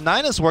time,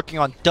 Cloud9 is working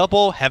on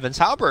double Heaven's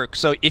Halberd.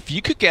 So if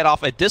you could get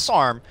off a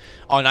disarm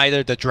on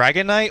either the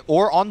Dragon Knight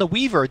or on the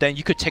Weaver, then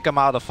you could take him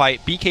out of the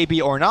fight,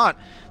 BKB or not,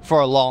 for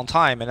a long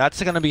time. And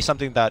that's going to be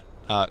something that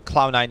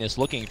Cloud9 is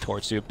looking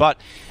towards to. But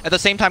at the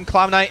same time,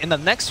 Cloud9 in the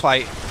next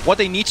fight, what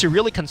they need to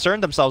really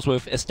concern themselves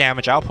with is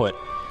damage output.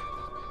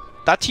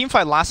 That team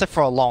fight lasted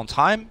for a long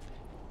time,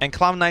 and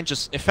Cloud9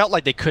 just, it felt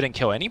like they couldn't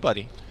kill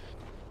anybody.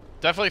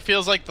 Definitely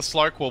feels like the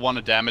Slark will want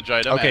a damage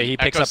item. Okay, and he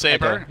picks Echo up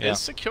Saber Echo, yeah. is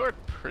secured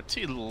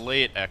pretty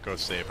late, Echo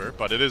Saber,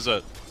 but it is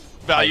a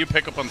value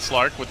pickup on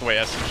Slark with the way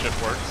Essence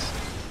Shift works.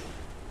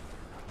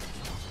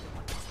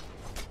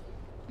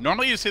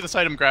 Normally you see this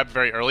item grabbed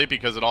very early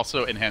because it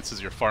also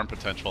enhances your farm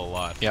potential a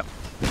lot. Yep.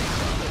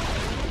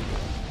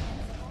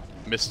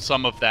 Missed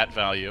some of that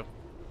value.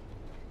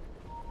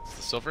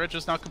 The Silver Edge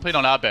is now complete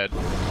on Abed.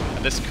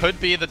 And this could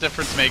be the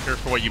difference maker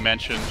for what you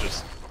mentioned,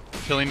 just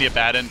killing the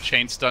Abaddon,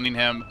 chain stunning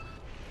him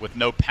with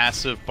no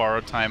passive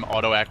borrowed time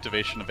auto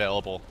activation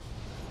available.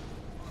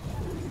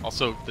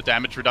 Also, the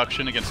damage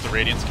reduction against the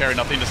Radiance carry,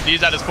 nothing to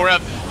sneeze at as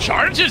Forev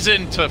charges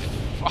into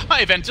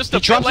 5 and just a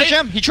He drops bit the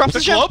gem. He drops the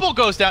gem. Global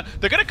goes down.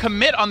 They're going to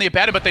commit on the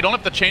Abaddon, but they don't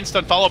have the chain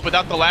stun follow-up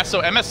without the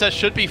lasso. MSS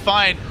should be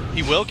fine.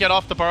 He will get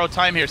off the borrowed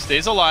time here.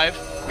 Stays alive,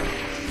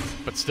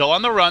 but still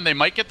on the run. They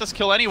might get this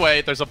kill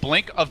anyway. There's a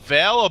blink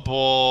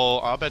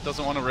available. Abed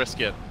doesn't want to risk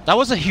it. That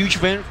was a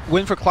huge win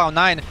for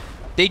Cloud9.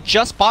 They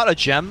just bought a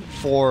gem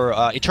for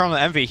Eternal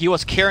He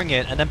was carrying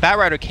it, and then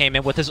Batrider came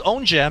in with his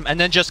own gem, and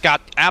then just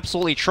got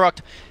absolutely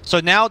trucked. So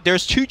now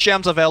there's 2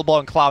 gems available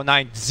in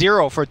Cloud9,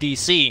 0 for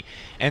DC,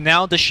 and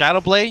now the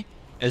Shadow Blade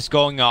is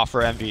going off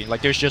for Envy.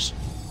 Like, there's just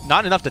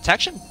not enough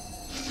detection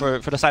for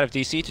the side of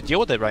DC to deal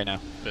with it right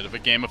now. Bit of a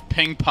game of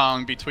ping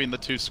pong between the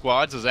two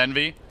squads as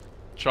Envy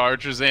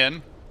charges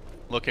in,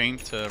 looking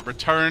to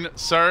return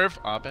serve.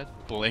 Abed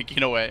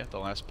blinking away at the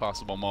last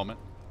possible moment.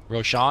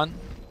 Roshan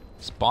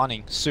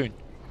spawning soon.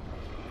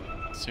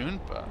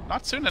 Soon, but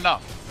not soon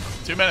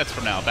enough. 2 minutes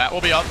from now, Bat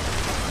will be up.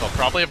 They'll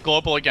probably have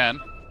global again.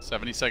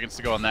 70 seconds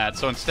to go on that.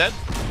 So instead,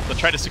 they'll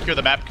try to secure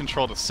the map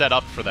control to set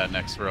up for that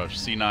next Roche.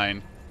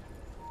 C9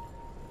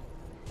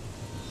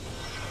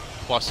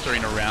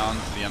 clustering around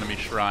the enemy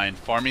shrine,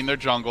 farming their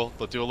jungle.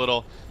 They'll do a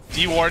little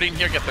de-warding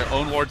here, get their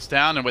own wards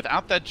down, and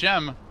without that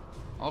gem,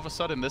 all of a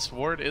sudden this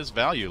ward is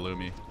value,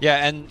 Lumi.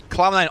 Yeah, and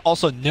Cloud9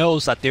 also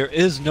knows that there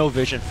is no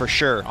vision for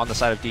sure on the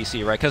side of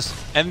DC, right? Because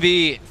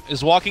Envy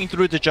is walking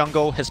through the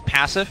jungle. His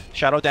passive,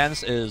 Shadow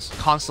Dance, is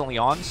constantly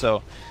on,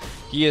 so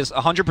he is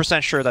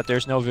 100% sure that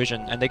there's no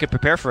vision, and they could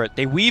prepare for it.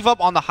 They weave up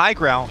on the high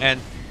ground,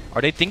 and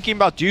are they thinking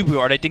about Dubu?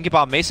 Are they thinking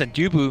about Mason?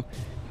 Dubu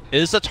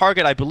is the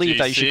target, I believe,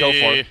 that you should go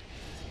for.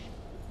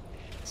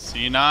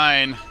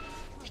 C9.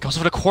 He goes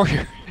for the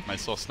courier.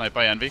 Nice little snipe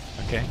by Envy.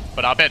 Okay.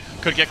 But Abed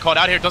could get caught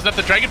out here. Doesn't have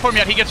the Dragon Form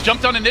yet. He gets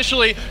jumped on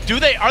initially.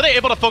 Are they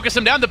able to focus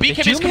him down? The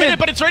BKB is committed,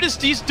 but it's right as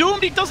he's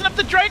doomed. He doesn't have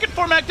the Dragon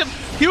Form active.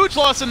 Huge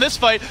loss in this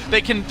fight.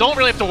 They don't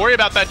really have to worry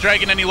about that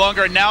Dragon any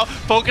longer. And now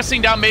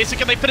focusing down Mason.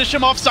 Can they finish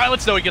him off?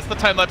 Silence, though. He gets the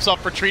time lapse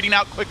off, retreating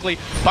out quickly.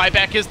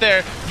 Buyback is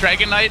there.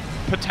 Dragon Knight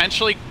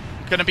potentially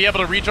going to be able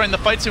to rejoin the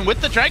fight soon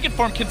with the Dragon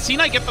Form. Can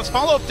C9 get this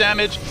follow-up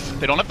damage?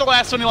 They don't have the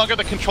lasso any longer.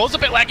 The control's a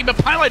bit lacking, but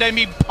Pilot, I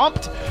mean,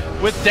 pumped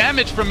with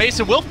damage from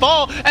Mason will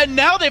fall, and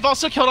now they've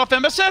also killed off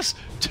MSS.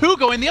 2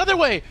 going the other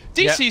way.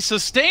 DC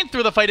sustained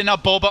through the fight, and now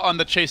Boba on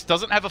the chase.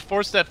 Doesn't have a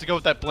force step to go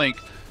with that blink,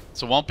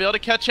 so won't be able to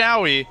catch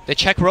Owie. They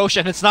check Roche,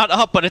 and it's not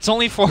up, but it's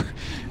only for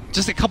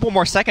just a couple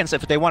more seconds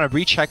if they want to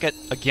recheck it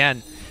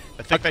again.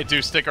 I think they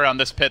do stick around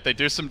this pit. They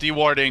do some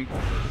dewarding.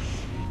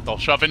 They'll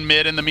shove in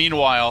mid in the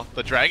meanwhile.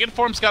 The Dragon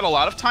Form's got a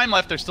lot of time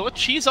left. There's still a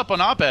cheese up on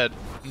Abed.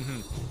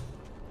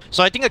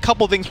 So I think a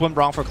couple things went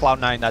wrong for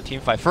Cloud9 in that team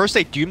fight. First,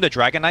 they doomed the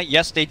Dragon Knight.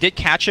 Yes, they did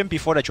catch him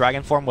before the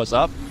Dragon Form was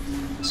up,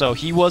 so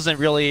he wasn't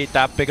really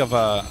that big of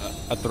a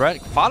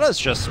threat. Fada is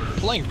just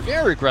playing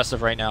very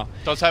aggressive right now.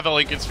 Does have a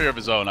Lincoln Sphere of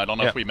his own. I don't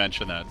know if we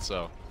mentioned that,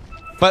 so...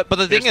 But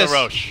the thing is,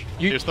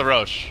 Here's the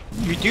Roche.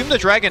 You doom the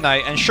Dragon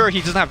Knight, and sure,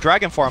 he doesn't have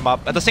Dragon Form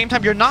up. At the same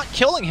time, you're not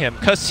killing him,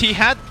 because he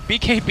had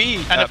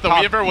BKB. And if the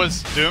Weaver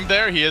was doomed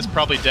there, he is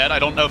probably dead. I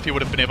don't know if he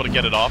would have been able to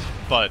get it off,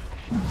 but...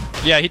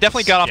 Yeah, he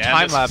definitely got off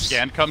time-lapse.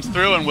 Scan comes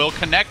through and will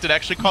connect. It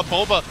actually caught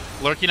Boba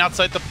lurking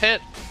outside the pit.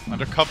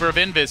 Under cover of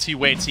Invis, he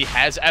waits. He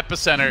has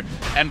Epicenter.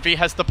 Envy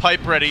has the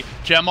pipe ready.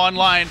 Gem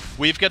online.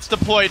 Weave gets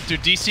deployed. Do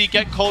DC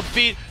get cold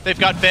feet? They've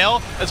got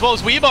Veil as well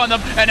as Weave on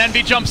them. And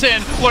Envy jumps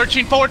in,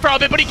 lurching forward for a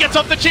bit, but he gets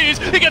up the cheese.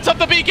 He gets up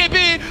the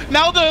BKB.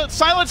 Now the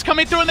silence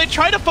coming through, and they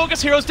try to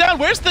focus heroes down.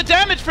 Where's the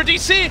damage for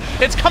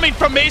DC? It's coming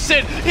from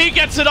Mason. He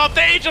gets it up.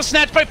 The Angel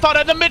snatched by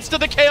Fada in the midst of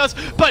the chaos,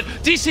 but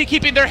DC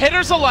keeping their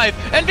hitters alive.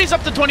 Envy's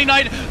up to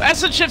 29.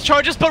 Essence Shift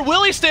charges, but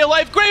will he stay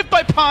alive? Grave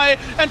by Pi,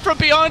 and from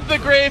beyond the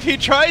grave, he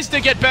tries to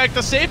get back. back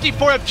to safety.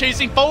 4F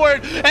chasing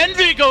forward.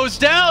 Envy goes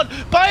down.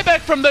 Buyback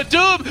from the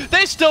Doom.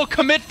 They still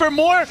commit for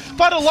more.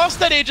 Fada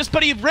lost that Aegis,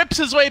 but he rips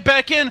his way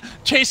back in,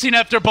 chasing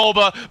after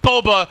Boba.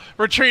 Boba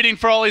retreating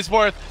for all he's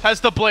worth. Has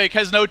the Blake,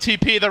 has no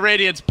TP. The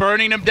Radiance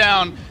burning him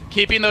down,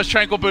 keeping those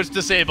Tranquil Boots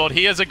disabled.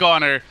 He is a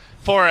goner.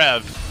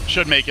 4F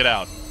should make it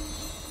out.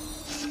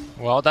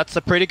 Well, that's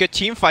a pretty good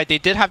team fight. They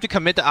did have to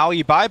commit the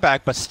AoE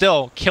buyback, but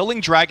still,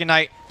 killing Dragon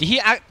Knight. Did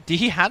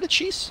he have the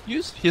cheese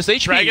used? His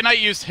HP? Dragon Knight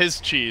used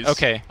his cheese.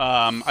 Okay.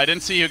 I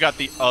didn't see who got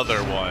the other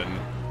one.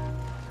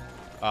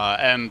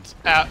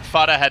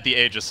 Fada had the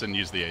Aegis and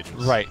used the Aegis.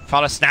 Right.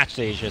 Fada snatched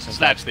the Aegis.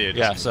 Snatched the Aegis.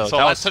 Yeah, so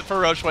last hit for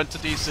Roche went to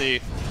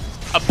DC.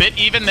 A bit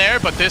even there,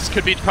 but this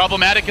could be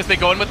problematic as they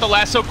go in with the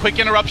lasso. Quick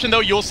interruption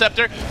though. Yule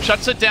Scepter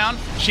shuts it down.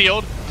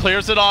 Shield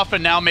clears it off,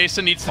 and now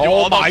Mason needs to do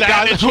all the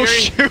damage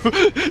here.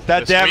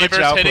 That damage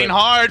Weaver's hitting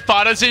hard.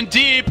 Fada's in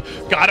deep.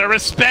 Gotta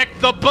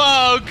respect the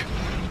bug.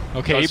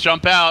 Okay. Let's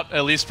jump out,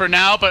 at least for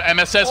now, but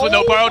MSS with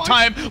no borrowed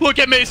time. Look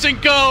at Mason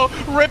go,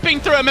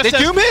 ripping through MSS. They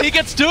doom him? He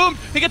gets doomed.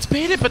 He gets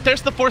baited, but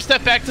there's the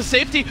 4-step back to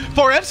safety.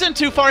 4F's in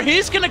too far.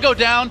 He's going to go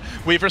down.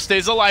 Weaver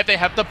stays alive. They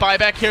have the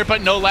buyback here,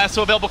 but no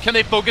lasso available. Can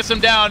they focus him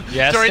down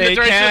yes, during the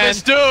duration can. of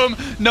this doom?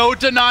 No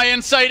deny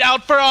in sight.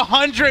 Out for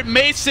 100.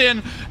 Mason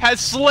has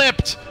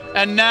slipped.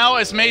 And now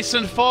as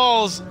Mason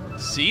falls,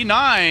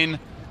 C9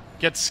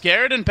 gets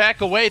scared and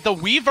back away. The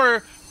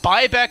Weaver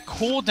buyback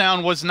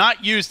cooldown was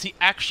not used. He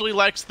actually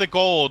likes the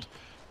gold,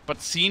 but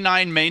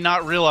C9 may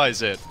not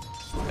realize it,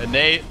 and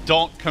they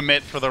don't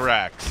commit for the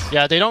racks.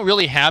 Yeah, they don't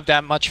really have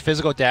that much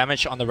physical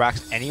damage on the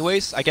racks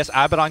anyways. I guess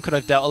Abaddon could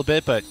have dealt a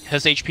bit, but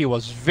his HP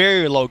was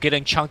very low,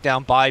 getting chunked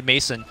down by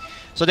Mason.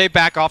 So they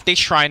back off, they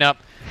shrine up.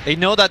 They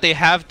know that they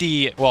have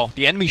the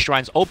enemy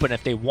shrines open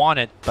if they want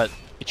it, but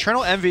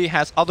Eternal Envy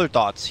has other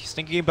thoughts. He's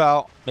thinking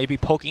about maybe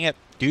poking at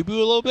Dubu a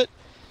little bit.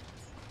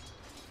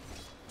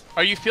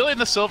 Are you feeling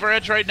the Silver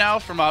Edge right now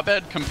from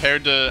Abed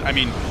compared to, I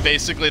mean,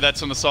 basically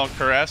that's an Assault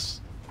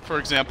Caress, for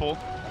example.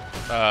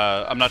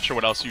 I'm not sure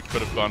what else you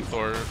could have gone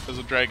for as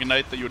a Dragon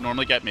Knight that you would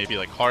normally get, maybe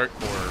like Heart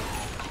or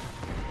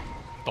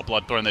the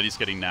Bloodthorn that he's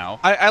getting now.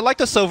 I like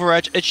the Silver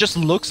Edge. It just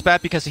looks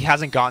bad because he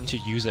hasn't gotten to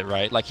use it,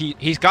 right? Like,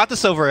 he's got the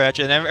Silver Edge,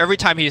 and every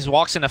time he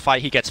walks in a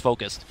fight, he gets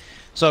focused.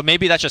 So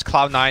maybe that's just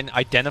Cloud9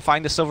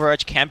 identifying the Silver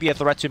Edge can be a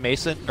threat to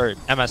Mason, or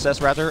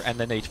MSS rather, and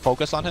then they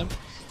focus on him.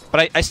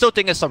 But I still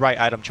think it's the right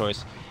item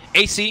choice.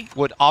 AC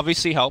would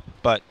obviously help,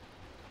 but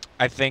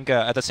I think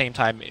at the same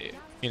time,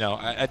 you know,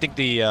 I think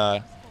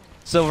the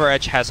Silver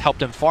Edge has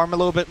helped him farm a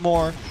little bit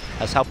more,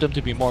 has helped him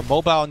to be more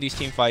mobile in these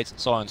team fights,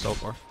 so on and so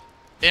forth.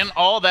 In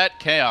all that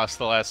chaos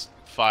the last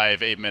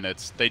 5-8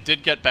 minutes, they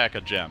did get back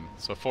a gem.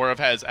 So 4F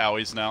has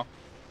owies now.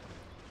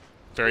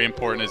 Very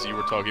important, as you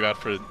were talking about,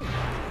 for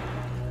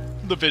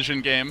the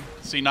vision game.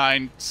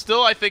 C9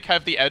 still, I think,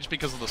 have the edge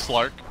because of the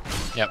Slark.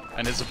 Yep.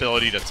 And his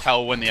ability to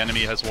tell when the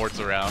enemy has wards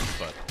around,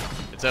 but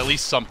it's at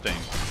least something.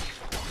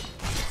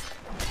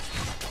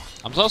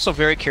 I'm also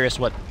very curious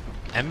what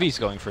Envy's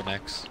going for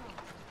next.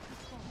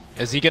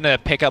 Is he going to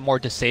pick up more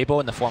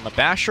Disable in the form of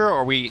Basher, or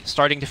are we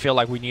starting to feel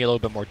like we need a little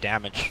bit more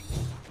damage?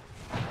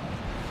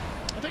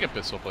 I think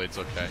Abyssal Blade's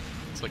okay.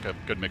 It's like a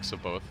good mix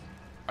of both.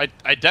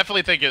 I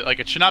definitely think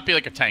it should not be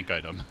like a tank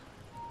item.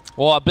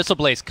 Well, Abyssal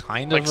Blade's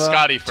kind like of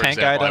Scotty, a for tank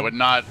example.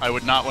 item. I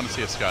would not want to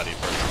see a Scotty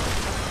personally.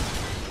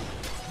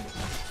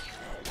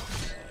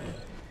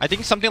 I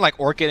think something like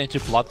Orchid into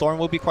Bloodthorn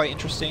will be quite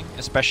interesting,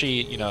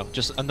 especially, you know,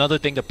 just another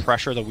thing to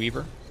pressure the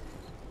Weaver.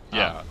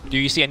 Yeah. Do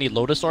you see any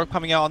Lotus Orb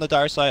coming out on the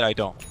dire side? I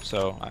don't.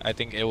 So I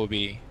think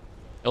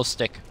it'll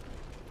stick.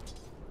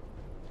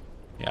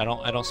 Yeah,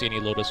 I don't see any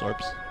Lotus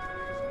Orbs.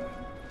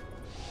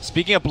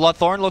 Speaking of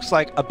Bloodthorn, looks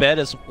like Abed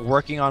is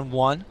working on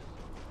one.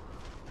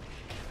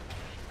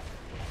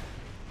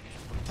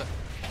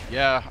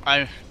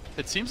 Yeah,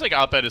 it seems like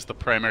Abed is the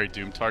primary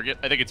Doom target.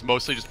 I think it's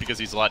mostly just because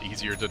he's a lot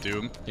easier to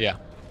Doom. Yeah.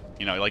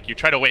 You know, like you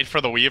try to wait for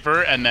the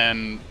Weaver and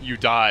then you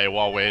die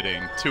while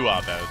waiting to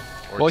Abed.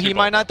 Well, he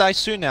might not die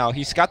soon now.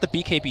 He's got the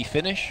BKB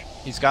finish.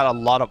 He's got a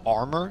lot of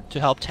armor to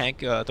help tank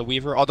the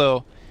Weaver,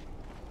 although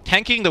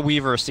tanking the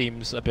Weaver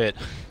seems a bit...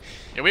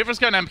 Yeah, Weaver's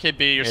got an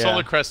MKB. Your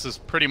Solar Crest is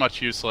pretty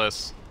much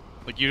useless.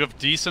 Like, you have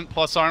decent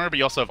plus armor, but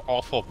you also have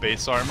awful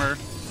base armor.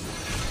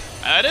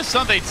 That is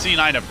something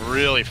C9 have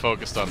really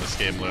focused on this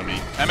game, Lumi.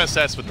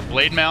 MSS with the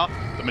Blade Mount,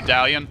 the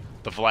Medallion,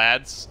 the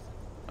Vlads.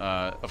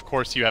 Of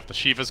course, you have the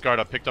Shiva's Guard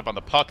up picked up on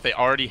the Puck. They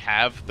already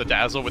have the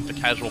Dazzle with the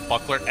Casual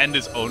Buckler and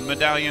his own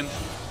Medallion.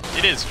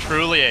 It is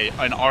truly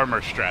an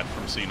armor strat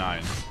from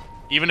C9.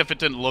 Even if it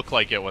didn't look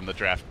like it when the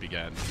draft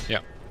began.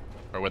 Yeah.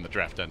 Or when the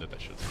draft ended, I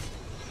should say.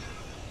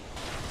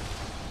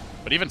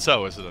 But even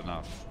so, is it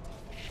enough?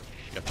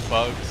 You got the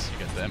bugs,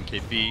 you got the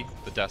MKB,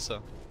 the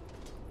Dessa,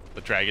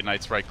 the Dragon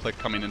Knight's right click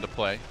coming into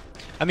play.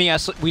 I mean,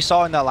 as we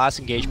saw in that last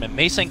engagement,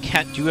 Mason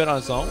can't do it on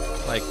his own.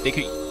 Like, they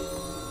could,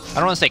 I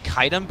don't want to say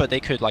kite him, but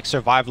they could like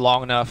survive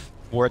long enough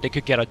where they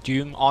could get a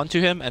Doom onto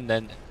him, and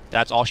then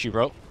that's all she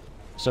wrote.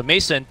 So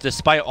Mason,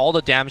 despite all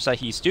the damage that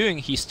he's doing,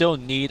 he still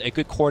need a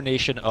good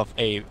coordination of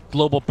a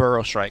global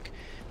burrow strike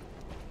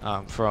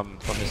from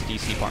his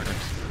DC partners.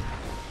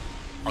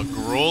 A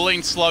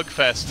grueling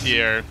slugfest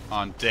here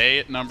on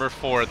day number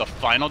 4, the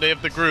final day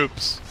of the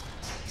groups.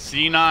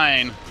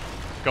 C9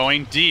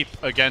 going deep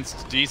against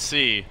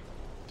DC.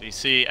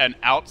 DC, an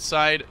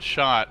outside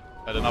shot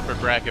at an upper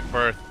bracket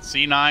berth.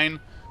 C9,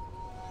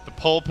 the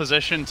pole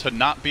position to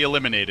not be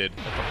eliminated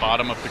at the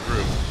bottom of the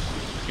group.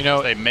 You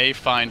know, they may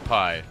find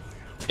Pi.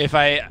 If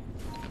I...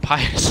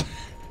 Pi's...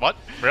 What?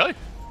 Really?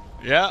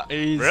 Yeah,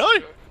 he's...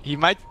 Really? He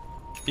might...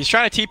 He's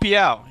trying to TP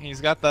out. He's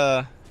got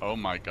the... Oh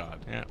my god.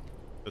 Yeah.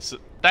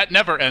 That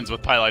never ends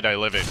with Pi Die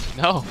living.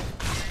 No.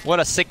 What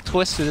a sick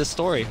twist to this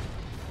story.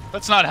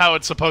 That's not how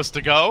it's supposed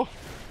to go.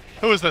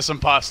 Who is this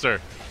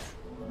imposter?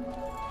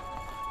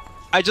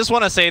 I just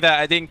want to say that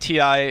I think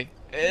TI...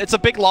 It's a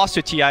big loss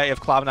to TI if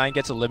Cloud9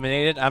 gets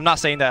eliminated. I'm not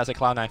saying that as a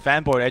Cloud9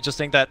 fanboy. I just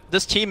think that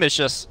this team is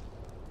just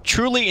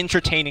truly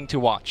entertaining to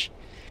watch.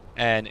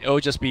 And it'll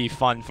just be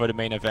fun for the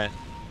main event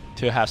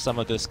to have some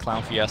of this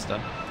clown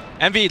fiesta.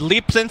 Envy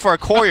leaps in for a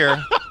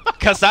courier.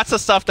 Because that's the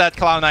stuff that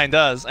Cloud9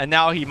 does, and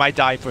now he might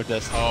die for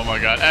this. Oh my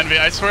god. Envy,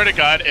 I swear to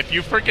god, if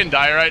you freaking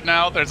die right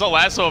now, there's a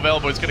lasso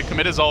available. He's going to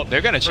commit his ult.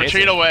 They're going to chase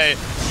retreat him. away.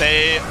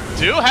 They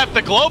do have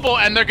the global,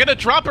 and they're going to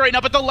drop it right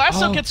now, but the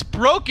lasso gets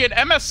broken.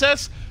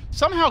 MSS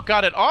somehow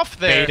got it off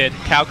there. Baited,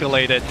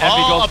 calculated. Envy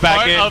All goes a back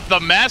part in. of the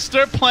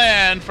master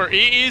plan for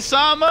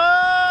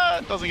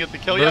EE-sama. Doesn't get the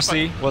kill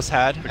Mercy yet. was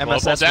had. The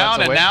MSS down, runs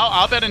and away.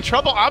 now Abed in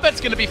trouble. Abed's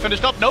going to be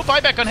finished up. No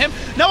buyback on him.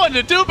 No one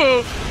to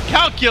Dubu.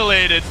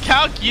 Calculated,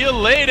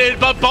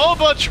 but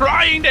Boba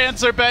trying to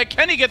answer back.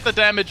 Can he get the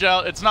damage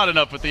out? It's not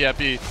enough with the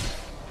epi.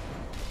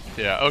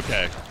 Yeah,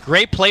 okay.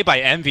 Great play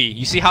by Envy.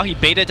 You see how he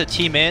baited the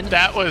team in?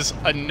 That was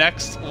a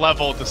next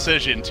level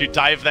decision to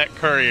dive that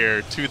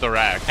courier to the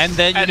rack. And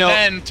then, you know,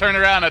 then turn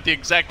around at the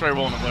exact right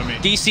moment, Lumi.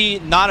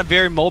 DC, not a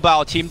very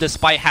mobile team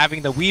despite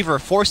having the Weaver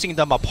forcing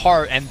them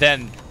apart, and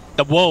then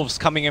the Wolves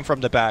coming in from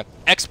the back.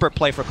 Expert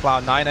play for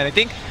Cloud9, and I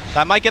think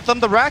that might get them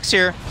the racks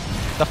here.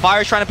 The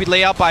Fire's trying to be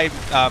laid out by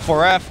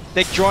 4F.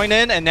 They join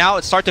in, and now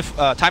it's time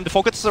to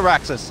focus the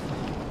Raxus.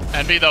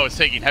 Envy, though, is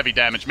taking heavy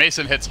damage.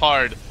 Mason hits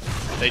hard.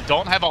 They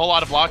don't have a whole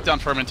lot of lockdown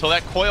for him until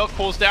that coil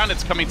cools down.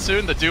 It's coming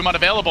soon. The Doom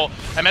unavailable.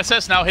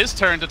 MSS now his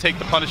turn to take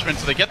the punishment,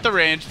 so they get the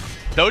range.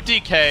 No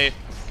DK.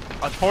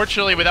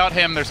 Unfortunately, without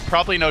him, there's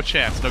probably no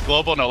chance. No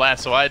global, no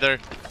lasso either.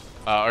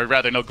 Or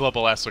rather, no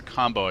global lasso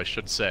combo, I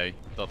should say.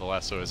 Though the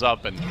lasso is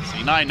up, and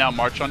C9 now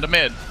march onto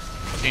mid.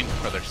 Looking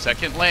for their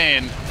second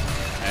lane.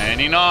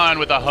 Hanging on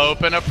with a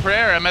hope and a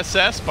prayer.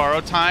 MSS,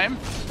 borrow time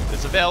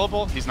is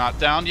available. He's not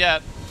down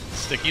yet.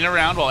 Sticking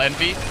around while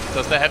Envy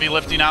does the heavy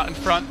lifting out in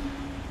front.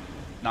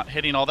 Not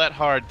hitting all that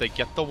hard. They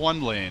get the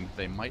one lane.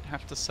 They might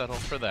have to settle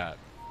for that.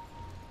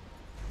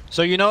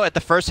 So, you know, at the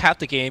first half of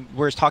the game,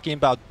 we're talking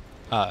about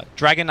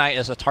Dragon Knight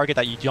as a target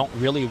that you don't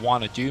really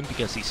want to Doom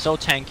because he's so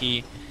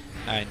tanky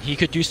and he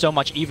could do so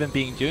much even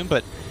being Doom.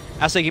 But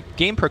as the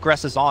game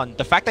progresses on,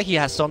 the fact that he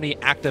has so many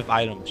active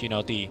items, you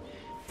know, the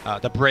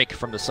break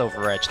from the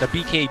Silver Edge, the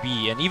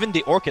BKB, and even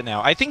the Orchid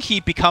now, I think he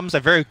becomes a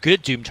very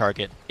good Doom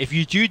target. If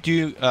you do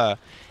Doom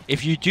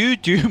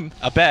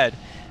Abed,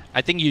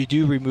 I think you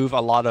do remove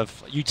a lot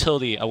of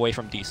utility away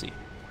from DC.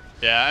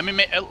 Yeah, I mean,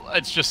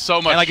 it's just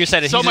so much. And like you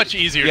said, so much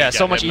easier. Yeah, to get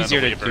so much him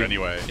easier than to the Weaver do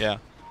anyway. Yeah,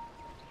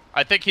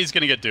 I think he's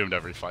gonna get doomed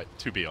every fight.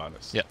 To be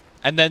honest. yeah.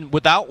 And then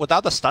without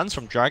the stuns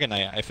from Dragon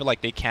Knight, I feel like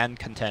they can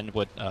contend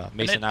with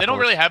Mason. They don't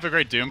really have a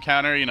great Doom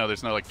counter. You know,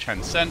 there's no like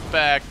Transcend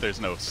back.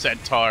 There's no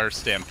Centaur,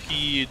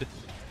 Stampede.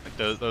 Like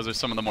those are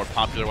some of the more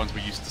popular ones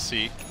we used to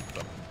see.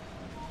 But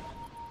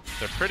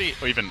they're pretty,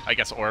 or even I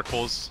guess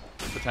Oracle's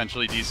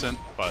potentially decent,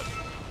 but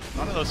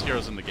none of those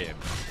heroes in the game.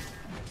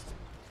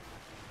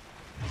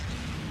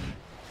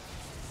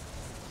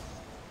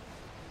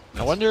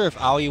 I wonder if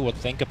Ali would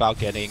think about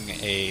getting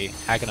a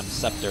Aghanim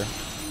Scepter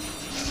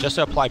just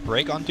to apply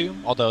break on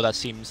Doom, although that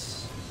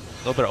seems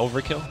a little bit of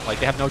overkill. Like,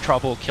 they have no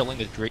trouble killing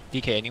the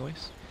DK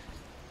anyways.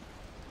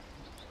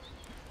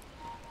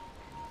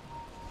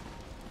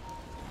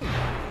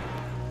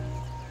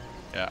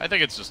 Yeah, I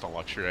think it's just a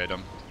luxury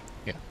item.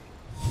 Yeah.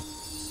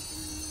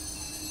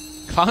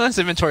 Cloud9's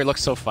inventory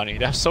looks so funny.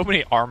 They have so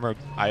many armor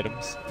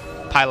items.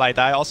 Pylai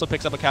Dai also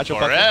picks up a casual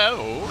bucket.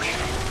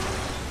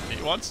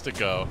 He wants to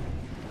go.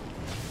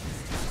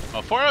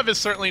 Well, Forev is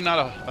certainly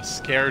not a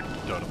scared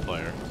Dota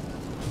player.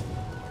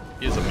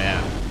 He is a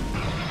man.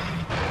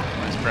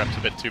 He's perhaps a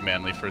bit too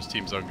manly for his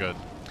team's own good.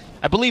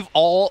 I believe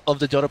all of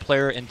the Dota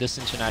player in this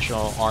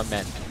international are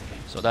men.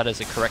 So that is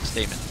a correct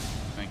statement.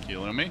 Thank you,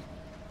 Lumi.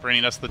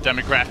 Bringing us the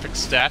demographic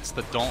stats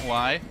that don't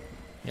lie.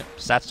 Yep,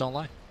 stats don't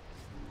lie.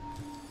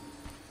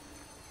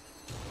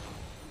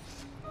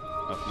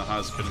 If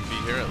Nahaz couldn't be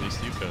here, at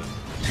least you could.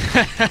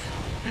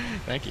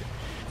 Thank you.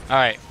 All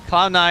right,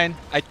 Cloud9.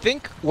 I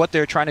think what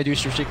they're trying to do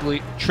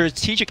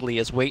strategically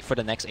is wait for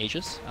the next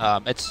Aegis.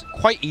 It's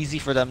quite easy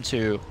for them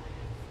to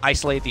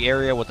isolate the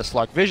area with the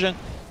Slark vision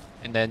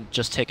and then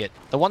just take it.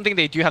 The one thing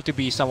they do have to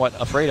be somewhat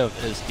afraid of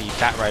is the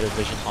Bat Rider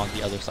vision on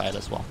the other side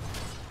as well.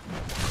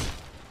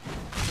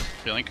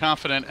 Feeling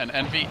confident, and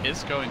Envy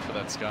is going for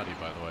that Scotty,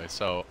 by the way.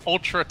 So,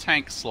 Ultra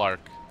Tank Slark,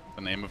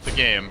 the name of the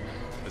game.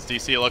 As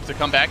DC look to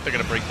come back, they're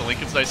going to break the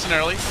Lincolns nice and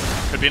early.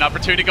 Could be an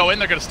opportunity to go in.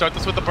 They're going to start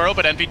this with the Burrow,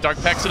 but Envy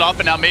dark packs it off,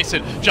 and now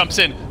Mason jumps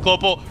in.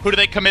 Global, who do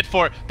they commit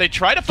for? They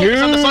try to focus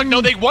on the Slug. No,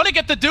 they want to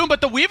get the Doom,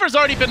 but the Weaver's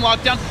already been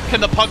locked down.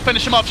 Can the Puck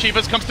finish him off?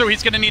 Shivas comes through.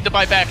 He's going to need to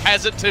buy back.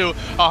 Has it too.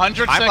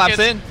 100 Time seconds. lapse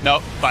in.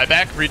 No, buy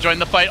back. Rejoin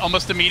the fight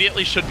almost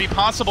immediately. Should be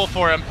possible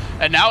for him.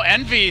 And now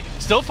Envy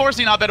still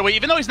forcing Abed away.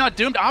 Even though he's not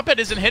doomed, Abed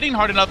isn't hitting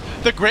hard enough.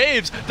 The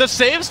Graves, the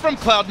saves from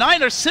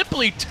Cloud9 are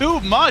simply too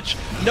much.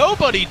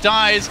 Nobody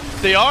dies.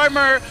 The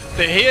armor,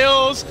 the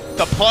heals,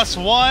 the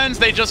 +1s,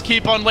 they just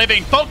keep on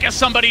living. Focus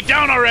somebody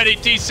down already,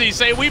 DC.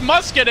 Say, we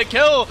must get a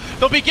kill.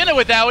 They'll begin it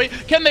with Owie.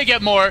 Can they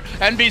get more?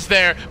 Envy's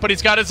there, but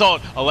he's got his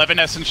ult. 11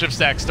 Essence Shift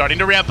stacks, starting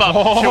to ramp up.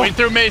 Chewing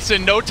through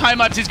Mason. No time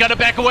lapse. He's got to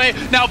back away.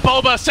 Now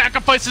Boba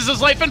sacrifices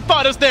his life, and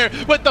Fada's there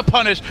with the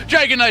punish.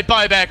 Dragon Knight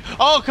buyback.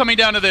 All coming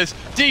down to this.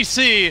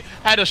 DC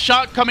had a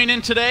shot coming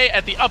in today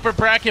at the upper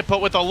bracket,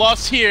 but with a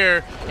loss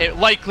here, it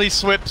likely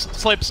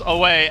slips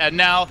away. And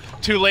now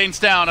 2 lanes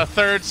down, a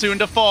third soon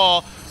to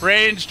fall.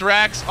 Ranged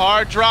racks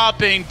are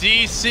dropping.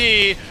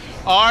 DC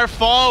are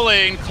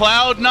falling.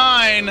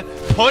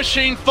 Cloud9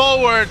 pushing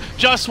forward.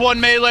 Just 1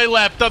 melee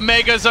left. The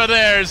Megas are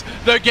theirs.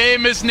 The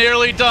game is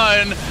nearly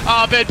done.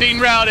 Abed being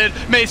routed.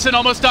 Mason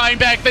almost dying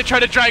back. They try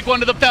to drag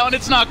one to the fountain.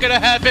 It's not going to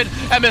happen.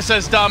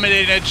 MSS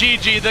dominating it.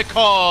 GG the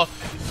call.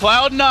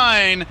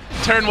 Cloud9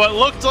 turned what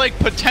looked like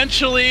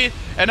potentially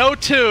an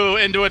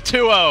 0-2 into a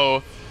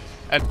 2-0.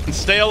 And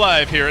stay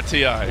alive here at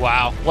TI.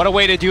 Wow, what a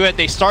way to do it.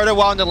 They started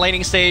well in the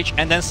laning stage,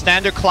 and then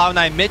standard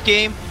Cloud9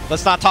 mid-game.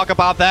 Let's not talk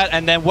about that.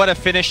 And then what a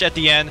finish at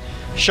the end.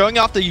 Showing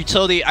off the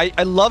utility.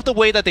 I love the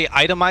way that they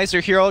itemize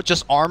their hero,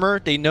 just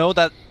armor. They know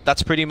that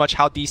that's pretty much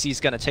how DC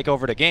is going to take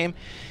over the game.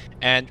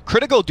 And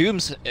critical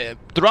dooms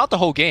throughout the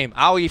whole game.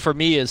 Owie, for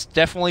me, is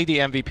definitely the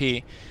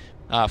MVP.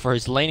 For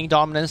his laning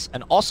dominance,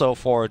 and also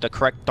for the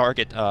correct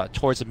target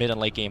towards the mid and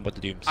late game with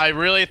the Dooms. I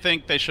really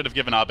think they should have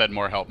given Abed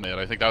more help mid.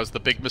 I think that was the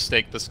big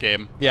mistake this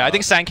game. Yeah, I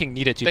think Sand King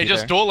needed to They be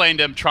just there. dual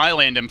laned him,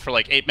 tri-laned him for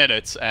like 8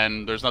 minutes,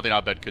 and there's nothing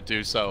Abed could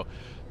do. So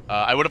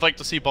I would have liked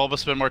to see Bulba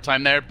spend more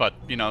time there, but,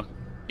 you know,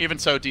 even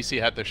so,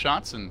 DC had their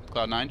shots, and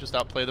Cloud9 just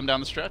outplayed them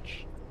down the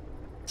stretch.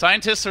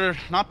 Scientists are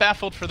not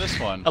baffled for this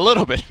one. A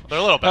little bit. They're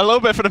a little bit. A little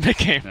bit for the mid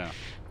game. Yeah.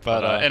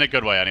 But in a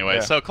good way, anyway.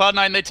 yeah. So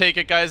Cloud9, they take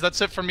it, guys.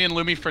 That's it for me and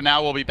Lumi for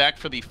now. We'll be back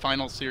for the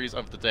final series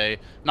of the day.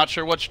 Not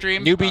sure what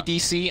stream. newbee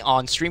DC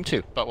on stream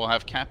 2. But we'll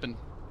have Cap and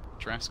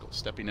Draskell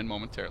stepping in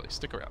momentarily.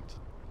 Stick around.